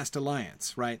for the Last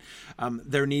Alliance, right?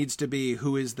 There needs to be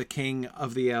who is the king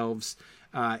of the elves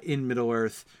in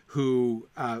Middle-earth, who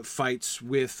fights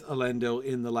with Elendil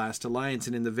in the Last Alliance.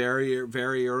 And in the very,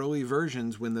 very early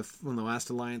versions, when the Last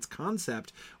Alliance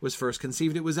concept was first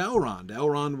conceived, it was Elrond.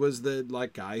 Elrond was the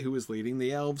guy who was leading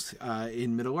the elves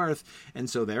in Middle-earth, and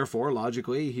so therefore,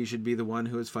 logically, he should be the one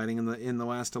who is fighting in the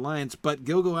Last Alliance. But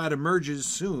Gil-galad emerges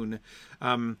soon.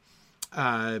 In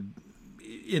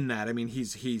that, I mean,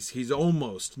 he's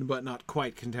almost, but not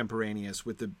quite, contemporaneous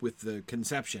with the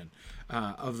conception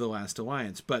of the Last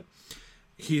Alliance. But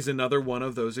he's another one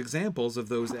of those examples of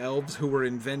those elves who were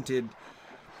invented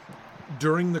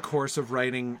during the course of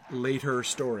writing later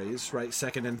stories, right,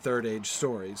 Second and Third Age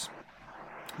stories,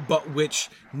 but which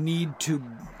need to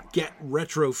get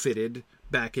retrofitted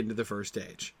back into the First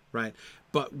Age, right?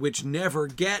 But which never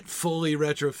get fully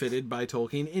retrofitted by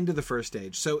Tolkien into the First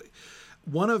Age. So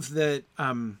one of the,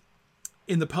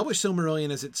 in the published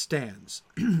Silmarillion as it stands,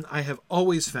 I have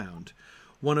always found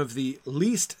one of the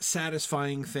least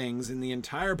satisfying things in the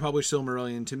entire published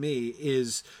Silmarillion to me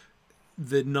is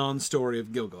the non-story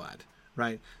of Gil-galad,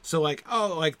 right? So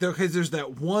there's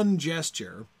that one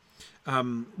gesture,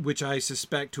 which I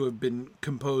suspect to have been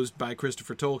composed by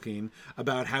Christopher Tolkien,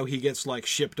 about how he gets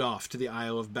shipped off to the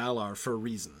Isle of Balar for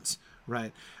reasons,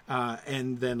 right?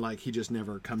 And then he just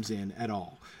never comes in at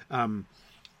all.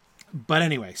 But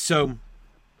anyway, so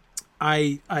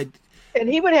and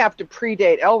he would have to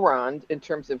predate Elrond in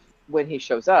terms of when he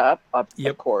shows up, of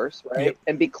course, right? Yep.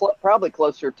 And be probably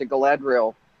closer to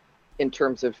Galadriel in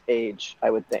terms of age, I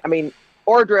would think. I mean,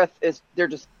 Orodreth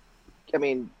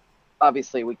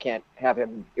obviously we can't have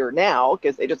him here now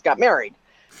because they just got married.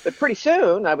 But pretty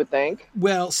soon, I would think.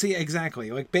 Well, see,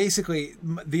 exactly. Basically,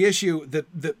 the issue,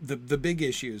 the big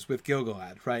issues with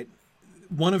Gil-galad, right?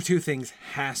 One of two things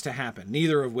has to happen,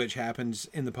 neither of which happens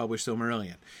in the published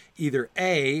Silmarillion. Either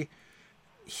A,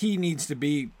 he needs to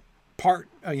be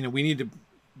we need to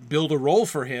build a role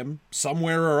for him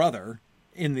somewhere or other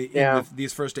in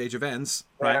these First Age events,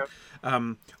 right?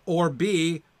 Yeah. Or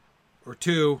B, or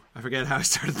two, I forget how I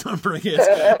started numbering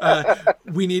it.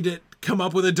 We need to come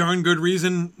up with a darn good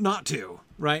reason not to,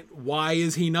 right? Why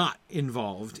is he not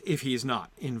involved if he's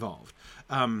not involved?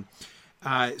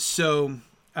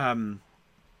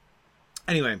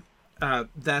 Anyway, I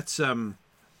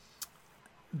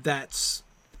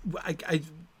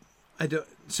don't.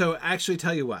 So actually,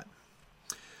 tell you what,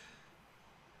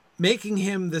 making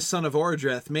him the son of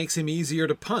Orodreth makes him easier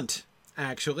to punt.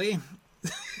 Actually,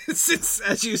 since,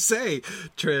 as you say,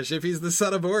 Trish, if he's the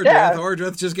son of Orodreth,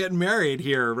 Orodreth's just getting married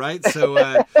here, right? So,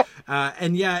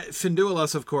 and yeah,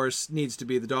 Finduilas, of course, needs to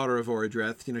be the daughter of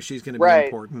Orodreth. You know, she's going to be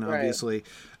important, obviously,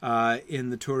 in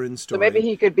the Turin story. So maybe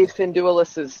he could be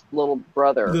Finduilas's little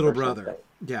brother.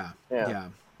 Yeah.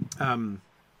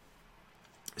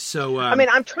 So, I mean,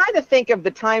 I'm trying to think of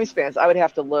the time spans. I would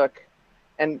have to look,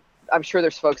 and I'm sure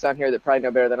there's folks on here that probably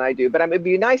know better than I do, but it'd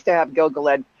be nice to have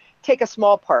Gil-galad take a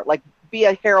small part, like be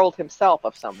a herald himself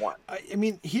of someone. I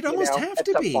mean, he'd almost have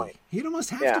to be. He'd almost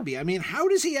have to be. I mean, how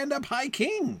does he end up High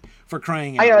King, for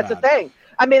crying out loud? I know, that's the thing.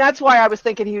 I mean, that's why I was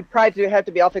thinking he would probably have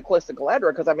to be awfully close to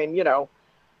Galadriel, because, I mean, you know,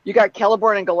 you got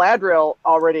Celeborn and Galadriel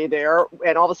already there,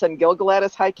 and all of a sudden Gil-galad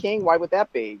is High King. Why would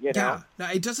that be? You know? Yeah, no,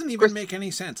 it doesn't even make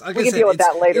any sense. Like we can deal with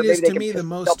that later. Maybe to me the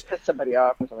most piss somebody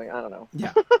off or something. I don't know.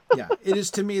 Yeah. It is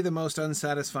to me the most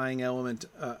unsatisfying element.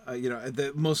 You know,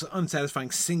 the most unsatisfying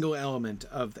single element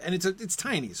of, and it's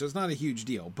tiny, so it's not a huge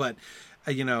deal. But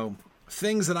you know,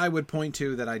 things that I would point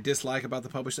to that I dislike about the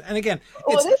publisher. And again,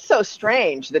 it is so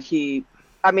strange that he.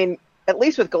 I mean, at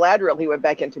least with Galadriel, he went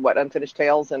back into Unfinished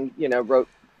Tales and wrote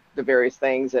the various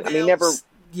things, and he never.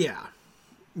 Yeah,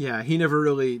 he never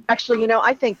really. Actually,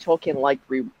 I think Tolkien liked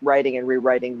rewriting and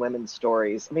rewriting women's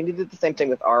stories. I mean, he did the same thing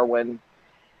with Arwen.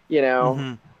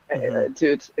 To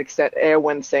its extent,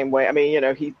 Eowyn same way. I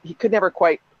mean, he could never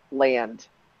quite land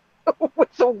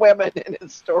with the women in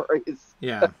his stories.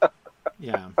 Yeah.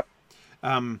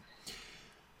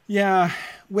 Yeah.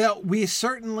 Well, we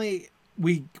certainly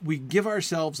we give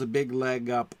ourselves a big leg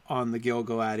up on the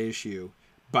Gil-galad issue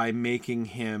by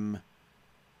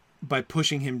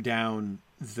pushing him down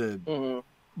the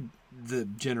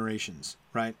generations,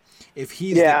 right? If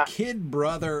he's the kid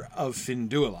brother of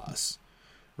Finduilas,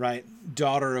 right,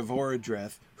 daughter of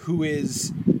Orodreth, who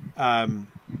is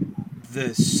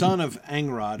the son of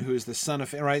Angrod, who is the son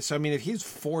of, right? So I mean, if he's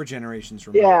 4 generations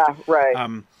removed,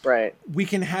 right, we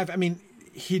can have. I mean,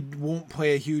 he won't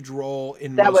play a huge role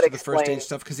in most of the first age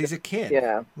stuff because he's a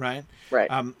kid, right.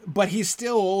 But he's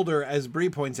still older, as Bree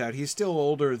points out. He's still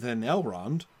older than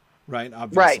Elrond. Right,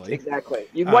 obviously. Right, exactly.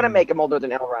 You'd want to make him older than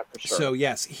Elrond for sure. So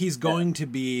yes, he's going to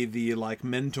be the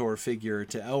mentor figure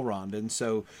to Elrond, and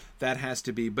so that has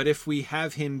to be. But if we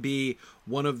have him be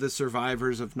one of the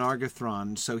survivors of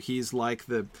Nargothrond, so he's like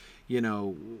the,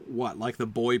 like the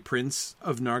boy prince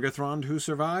of Nargothrond who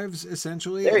survives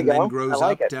essentially, and then grows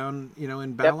up down,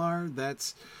 in Valar. Yep.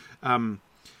 That's,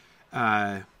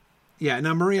 yeah,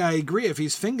 now, Maria, I agree. If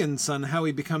he's Fingon's son, how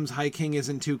he becomes High King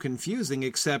isn't too confusing,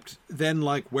 except then,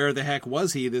 where the heck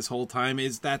was he this whole time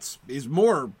is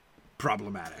more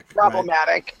problematic. Right? Absolutely.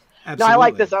 No, I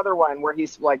like this other one where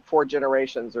he's 4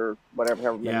 generations or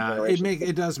whatever. Yeah,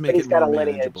 it does make it more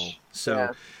manageable.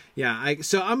 So,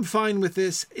 so I'm fine with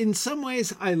this. In some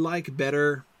ways, I like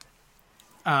better.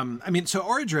 So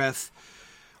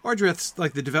Orodreth's,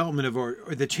 the development of or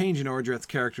the change in Orodreth's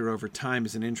character over time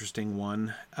is an interesting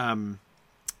one.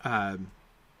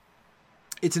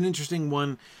 It's an interesting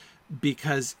one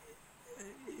because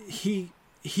he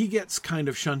gets kind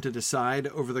of shunted aside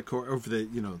over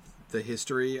the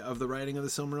history of the writing of the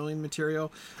Silmarillion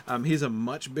material. He's a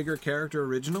much bigger character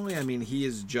originally. I mean, he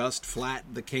is just flat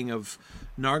the king of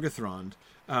Nargothrond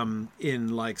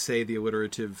in say the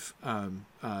alliterative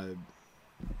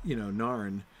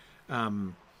Narn.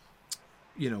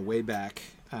 Way back,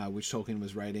 which Tolkien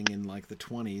was writing in the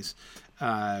 20s.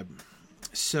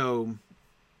 So,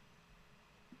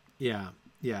 yeah.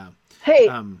 Hey,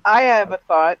 I have a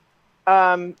thought.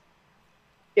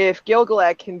 If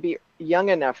Gil-galad can be young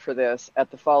enough for this at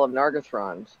the fall of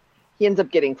Nargothrond, he ends up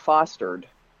getting fostered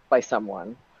by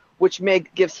someone, which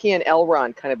gives he and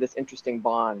Elrond kind of this interesting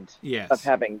bond of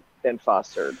having been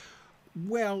fostered.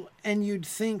 Well, and you'd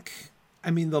think,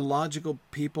 the logical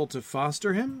people to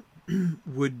foster him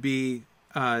would be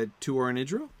Tuor and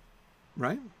Idril,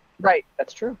 right? Right,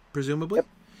 that's true. Presumably. Yep.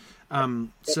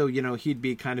 So, he'd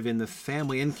be kind of in the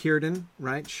family. And Círdan,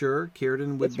 right? Sure,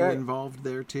 Círdan would be involved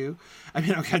there too. I'm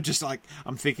just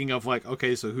I'm thinking of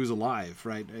okay, so who's alive,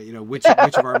 right? Which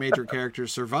of our major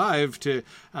characters survived to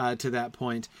that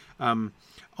point?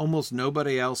 Almost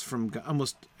nobody else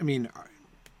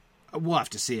we'll have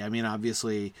to see.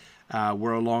 Obviously,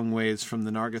 we're a long ways from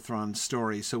the Nargothrond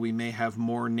story, so we may have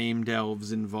more named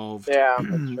elves involved,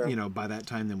 by that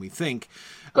time than we think.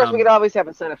 Of course, we could always have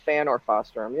a son of Fëanor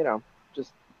foster him,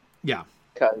 just... Yeah.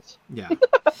 Because. Yeah.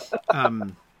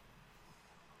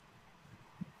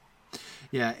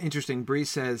 Yeah, interesting. Bree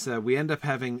says, we end up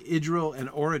having Idril and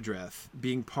Orodreth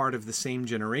being part of the same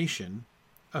generation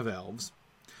of elves,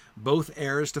 both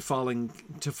heirs to falling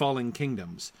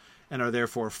kingdoms, and are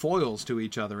therefore foils to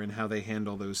each other in how they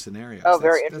handle those scenarios. Oh,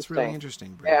 very interesting. That's really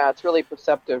interesting, Bree. Yeah, it's really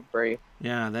perceptive, Bree.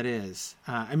 Yeah, that is.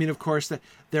 I mean, of course,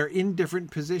 they're in different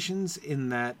positions in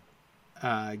that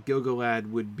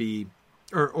Gil-galad would be,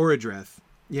 or Orodreth.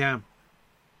 Yeah.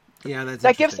 Yeah,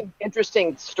 that gives some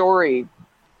interesting story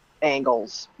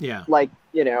angles. Yeah. Like,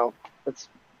 it's,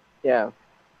 yeah.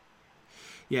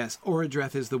 Yes,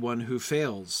 Orodreth is the one who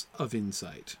fails of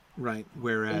insight, right?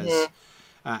 Whereas,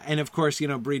 and of course,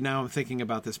 Bree, now I'm thinking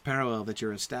about this parallel that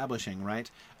you're establishing,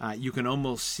 right? You can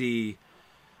almost see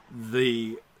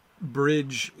the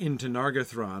bridge into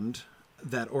Nargothrond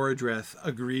that Orodreth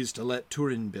agrees to let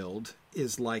Turin build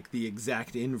is like the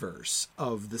exact inverse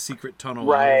of the secret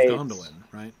tunnel out of Gondolin,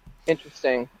 right?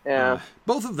 Interesting, yeah.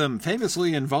 Both of them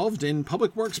famously involved in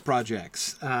public works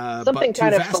projects. Something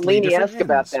kind of Fellini-esque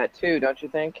about that, too, don't you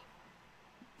think?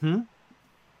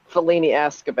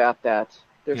 Fellini-esque about that.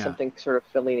 There's something sort of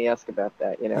Fellini-esque about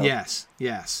that, Yes.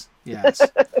 Yeah.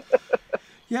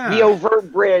 The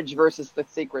overt bridge versus the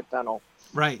secret tunnel.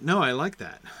 Right. No, I like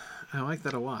that. I like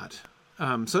that a lot.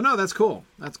 So, no, that's cool.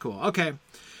 That's cool. Okay.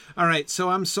 All right, so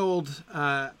I'm sold.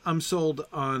 I'm sold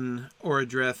on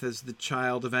Orodreth as the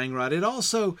child of Angrod.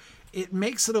 It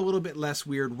makes it a little bit less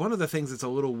weird. One of the things that's a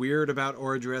little weird about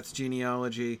Orodreth's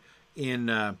genealogy in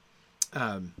the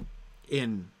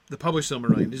published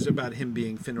Silmarillion is about him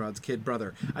being Finrod's kid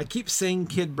brother. I keep saying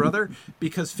kid brother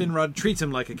because Finrod treats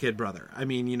him like a kid brother. I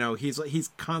mean, he's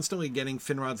constantly getting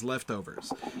Finrod's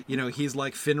leftovers. He's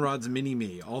like Finrod's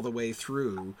mini-me all the way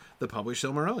through the published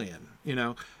Silmarillion.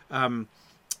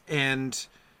 And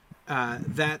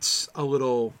that's a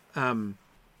little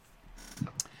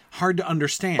hard to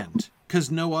understand because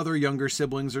no other younger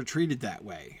siblings are treated that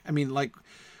way. I mean, like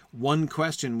one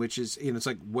question, which is, it's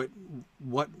like,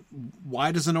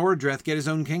 why does an Orodreth get his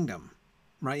own kingdom?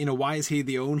 Right? Why is he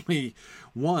the only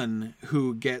one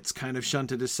who gets kind of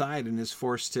shunted aside and is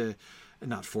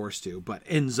not forced to, but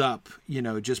ends up,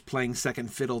 just playing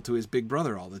second fiddle to his big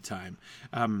brother all the time?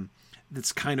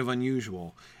 That's kind of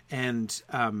unusual. And,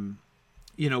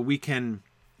 we can,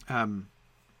 I'm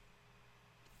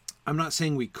not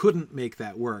saying we couldn't make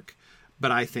that work,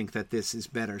 but I think that this is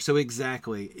better. So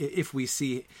exactly, if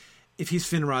he's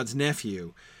Finrod's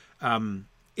nephew,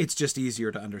 it's just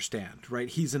easier to understand, right?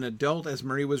 He's an adult, as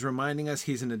Marie was reminding us,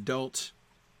 he's an adult,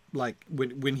 like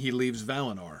when he leaves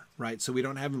Valinor, right? So we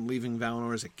don't have him leaving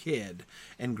Valinor as a kid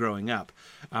and growing up.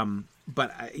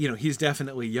 But, he's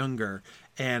definitely younger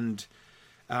and,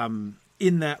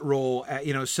 in that role,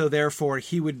 so therefore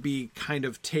he would be kind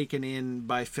of taken in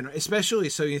by Finrod, especially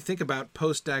so you think about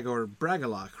post Dagor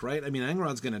Bragollach, right? I mean,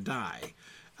 Angrod's going to die.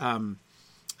 Angrod's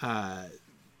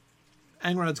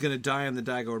going to die on the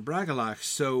Dagor Bragollach,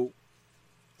 so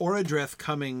Orodreth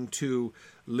coming to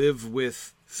live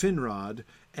with Finrod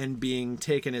and being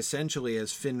taken essentially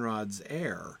as Finrod's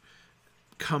heir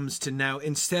comes to now,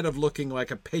 instead of looking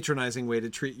like a patronizing way to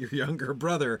treat your younger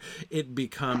brother, it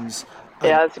becomes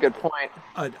that's a good point.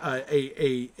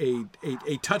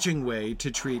 A touching way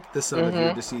to treat the son of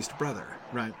your deceased brother,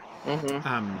 right?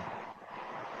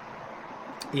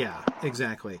 Yeah,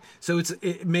 exactly. So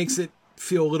it makes it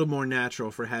feel a little more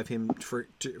natural to have him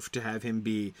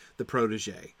be the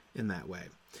protege in that way.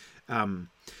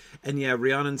 And yeah,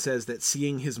 Rhiannon says that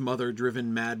seeing his mother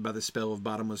driven mad by the spell of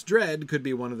bottomless dread could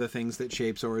be one of the things that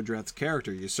shapes Orodreth's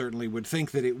character. You certainly would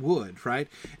think that it would, right?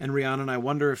 And Rhiannon, I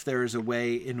wonder if there is a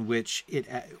way in which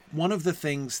one of the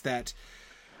things that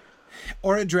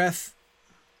Orodreth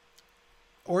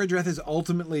is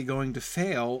ultimately going to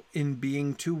fail in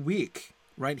being too weak.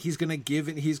 Right, he's going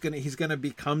to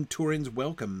become Turin's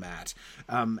welcome mat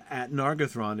at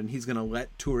Nargothrond, and he's going to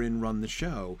let Turin run the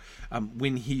show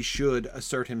when he should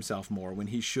assert himself more, when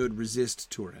he should resist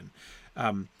Turin.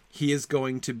 He is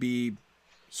going to be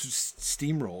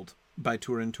steamrolled by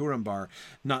Turin Turambar,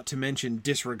 not to mention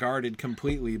disregarded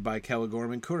completely by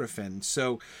Celegorm and Curufin.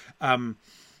 So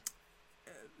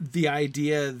the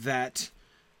idea that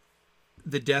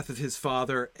the death of his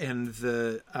father and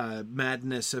the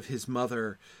madness of his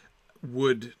mother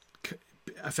would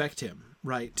affect him,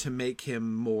 right? To make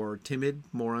him more timid,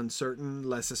 more uncertain,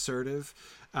 less assertive.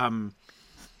 Showing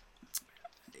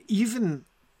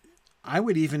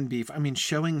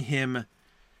him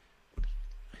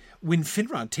when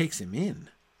Finrod takes him in,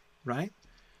 right?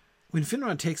 When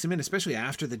Finrod takes him in, especially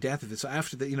after the death of it,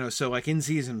 so like in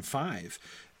season 5,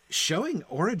 showing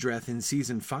Orodreth in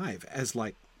season 5 as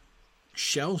like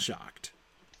shell-shocked,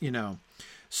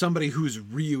 somebody who's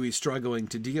really struggling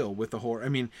to deal with the horror. I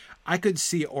mean, I could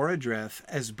see Orodreth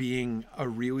as being a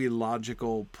really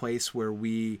logical place where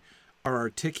we are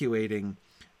articulating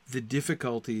the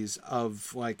difficulties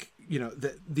of, like,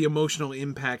 the emotional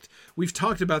impact. We've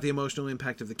talked about the emotional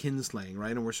impact of the kinslaying,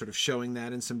 right? And we're sort of showing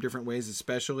that in some different ways,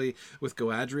 especially with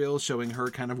Galadriel, showing her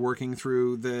kind of working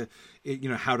through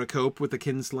how to cope with the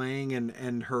kinslaying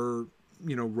and her,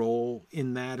 role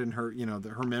in that and her,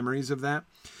 her memories of that.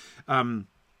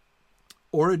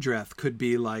 Orodreth could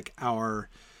be like our,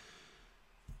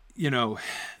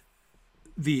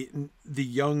 the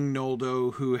young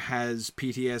Noldo who has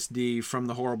PTSD from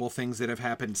the horrible things that have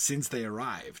happened since they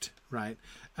arrived, right?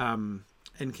 And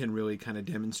can really kind of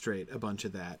demonstrate a bunch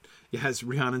of that. As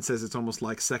Rhiannon says, it's almost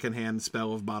like secondhand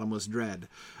spell of bottomless dread.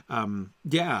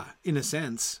 Yeah, in a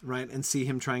sense, right? And see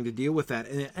him trying to deal with that.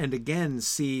 And again,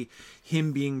 see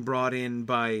him being brought in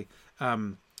by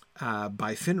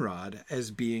Finrod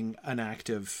as being an act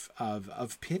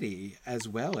of pity as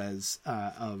well as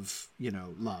of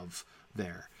love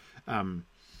there.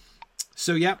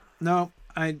 So yeah, no,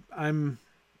 I'm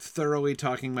thoroughly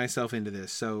talking myself into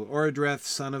this. So Orodreth,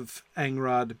 son of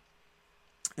Angrod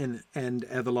and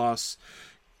Ethelos,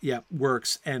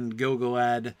 works, and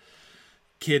Gilgalad,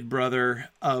 kid brother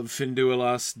of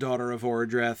Finduilas, daughter of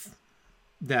Orodreth,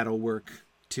 that'll work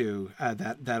too.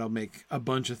 That'll make a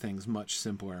bunch of things much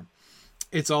simpler.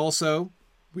 It's also,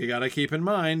 we got to keep in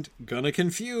mind, gonna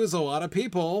confuse a lot of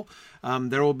people.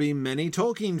 There will be many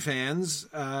Tolkien fans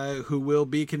who will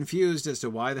be confused as to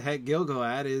why the heck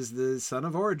Gilgalad is the son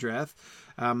of Orodreth.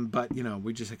 But,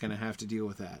 we're just going to have to deal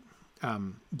with that.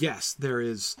 Yes, there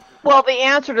is... Well, the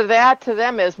answer to that to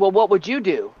them is, well, what would you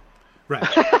do? Right.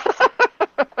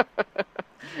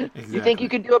 Exactly. You think you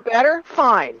could do it better?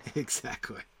 Fine.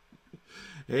 Exactly.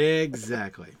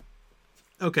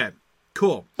 Okay.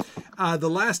 Cool. The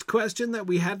last question that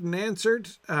we hadn't answered,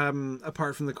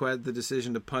 apart from the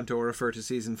decision to punt or refer to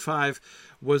season 5,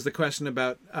 was the question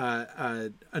about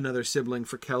another sibling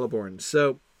for Celeborn.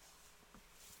 So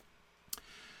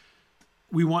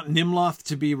we want Nimloth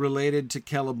to be related to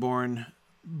Celeborn,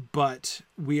 but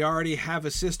we already have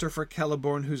a sister for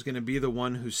Celeborn who's going to be the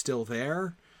one who's still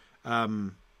there,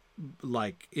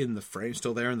 like in the frame,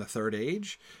 still there in the Third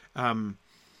Age.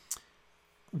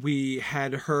 We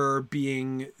had her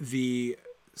being the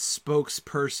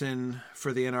spokesperson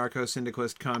for the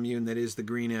anarcho-syndicalist commune that is the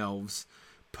Green Elves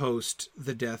post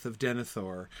the death of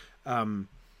Denethor.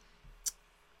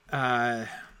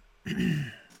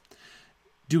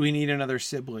 Do we need another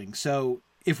sibling? So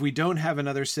if we don't have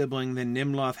another sibling, then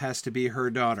Nimloth has to be her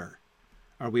daughter.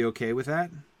 Are we okay with that?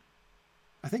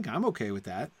 I think I'm okay with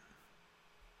that.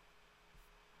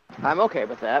 I'm okay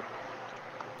with that.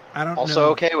 I don't also know.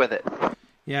 Okay with it.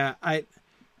 Yeah,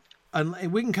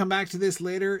 we can come back to this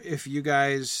later if you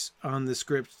guys on the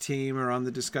script team or on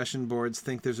the discussion boards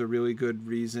think there's a really good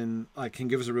reason, can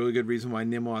give us a really good reason why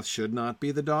Nimloth should not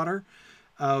be the daughter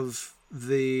of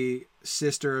the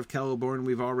sister of Celeborn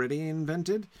we've already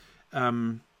invented.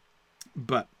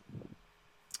 But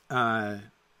I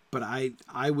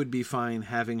would be fine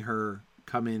having her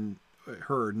come in,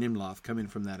 Nimloth come in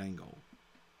from that angle.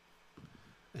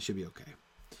 That should be okay.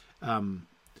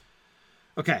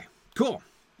 Okay, cool.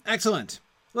 Excellent.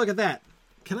 Look at that.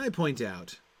 Can I point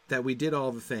out that we did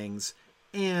all the things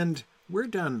and we're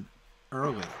done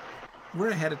early?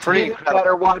 We're ahead of time. You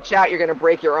better watch out. You're going to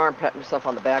break your arm patting yourself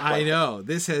on the back. I know.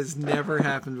 This has never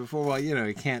happened before. Well,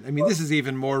 you can't. I mean, this is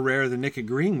even more rare than Nick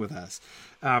agreeing with us.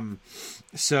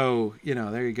 So,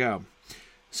 there you go.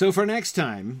 So for next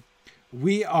time,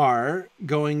 we are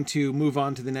going to move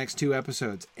on to the next 2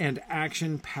 episodes, and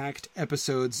action-packed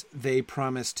episodes they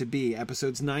promise to be.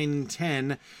 Episodes 9 and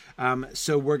 10.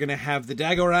 So we're going to have the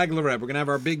Dagor Aglareb. We're going to have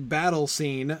our big battle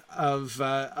scene of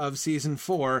season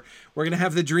 4. We're going to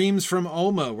have the dreams from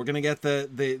Ulmo. We're going to get the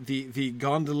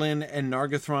Gondolin and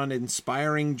Nargothrond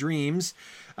inspiring dreams.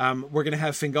 We're going to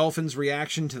have Fingolfin's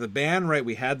reaction to the ban. Right,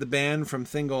 we had the ban from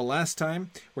Thingol last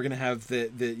time. We're going to have the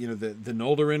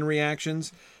Noldorin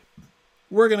reactions.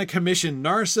 We're going to commission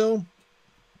Narsil.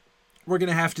 We're going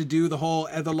to have to do the whole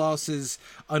Ethelos's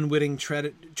unwitting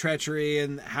treachery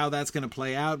and how that's going to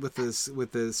play out with the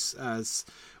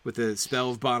spell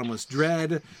of bottomless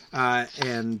dread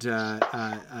and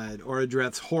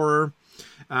Orodreth's horror.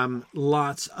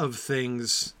 Lots of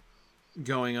things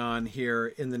going on here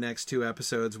in the next 2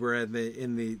 episodes. We're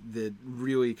in the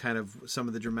really kind of some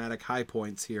of the dramatic high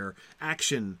points here,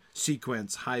 action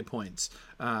sequence high points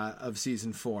of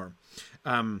season 4.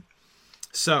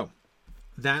 So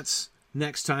that's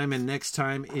next time, and next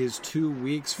time is 2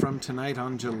 weeks from tonight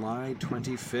on July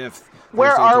 25th.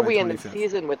 Where are we in the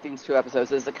season with these 2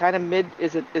 episodes? Is it kind of mid?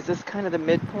 Is this kind of the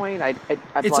midpoint? I've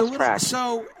lost track.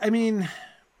 So I mean,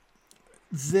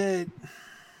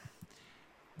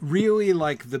 really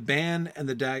like the Ban and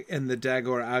the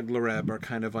Dagor Aglareb are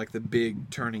kind of like the big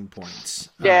turning points.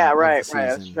 Yeah, right.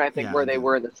 I was trying to think where they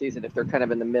were in the season, if they're kind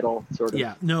of in the middle, sort of.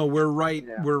 Yeah, no, we're right.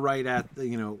 Yeah. We're right at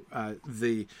the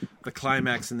the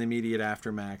climax and the immediate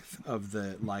aftermath of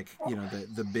the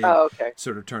the big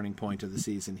sort of turning point of the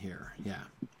season here.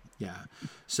 Yeah.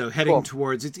 So heading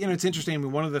towards it's interesting. I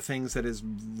mean, one of the things that is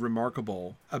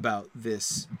remarkable about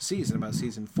this season, about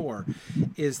season 4,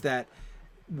 is that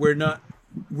we're not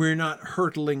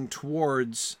hurtling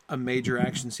towards a major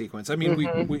action sequence. I mean,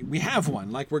 we have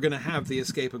one. Like, we're going to have the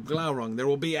escape of Glaurung. There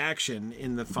will be action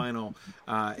in the final,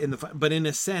 but in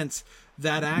a sense,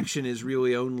 that action is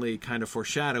really only kind of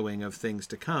foreshadowing of things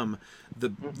to come.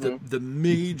 The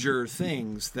major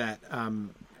things that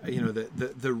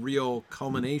the real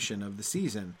culmination of the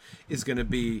season is going to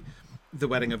be the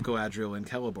wedding of Galadriel and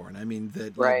Celeborn. I mean,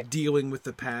 dealing with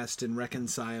the past and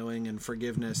reconciling and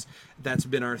forgiveness, that's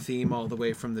been our theme all the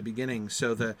way from the beginning.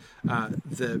 So the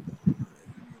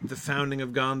founding of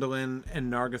Gondolin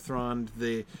and Nargothrond,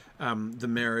 the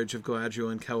marriage of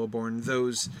Galadriel and Celeborn,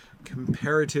 those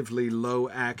comparatively low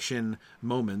action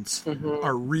moments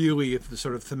are really the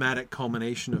sort of thematic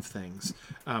culmination of things.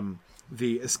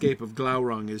 The escape of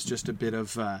Glaurung is just a bit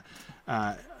of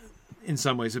in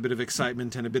some ways, a bit of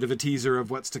excitement and a bit of a teaser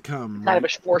of what's to come. Kind of a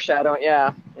foreshadow,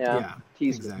 yeah.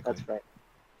 Teaser, exactly. That's right.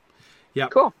 Yeah.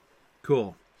 Cool.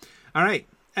 All right.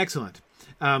 Excellent.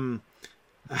 I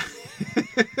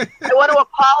want to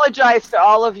apologize to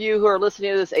all of you who are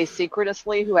listening to this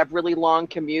asynchronously, who have really long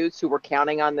commutes, who were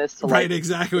counting on this. Right,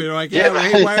 exactly. They're like,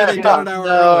 why are they done an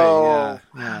hour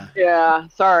early? Yeah,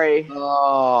 sorry.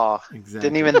 Oh, exactly.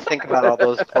 Didn't even think about all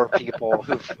those poor people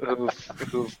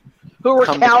who were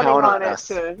counting on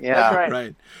it. Yeah, that's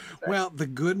right. Well, the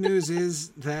good news is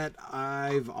that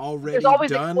I've already There's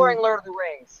always exploring Lord of the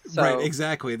Rings. So. Right,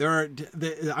 exactly.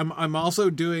 I'm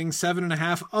also doing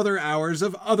 7.5 other hours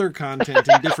of other content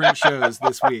in different shows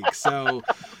this week. So,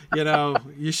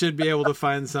 you should be able to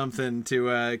find something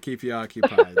to keep you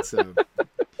occupied. So.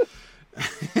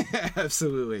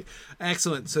 Absolutely.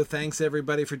 Excellent. So thanks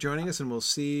everybody for joining us, and we'll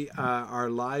see our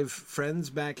live friends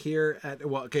back here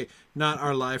not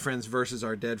our live friends versus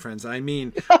our dead friends. I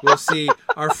mean, we'll see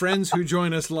our friends who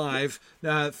join us live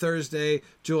Thursday,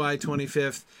 July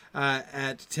 25th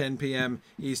at 10 p.m.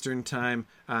 Eastern Time.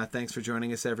 Thanks for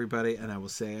joining us, everybody. And I will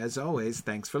say, as always,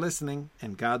 thanks for listening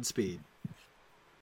and Godspeed.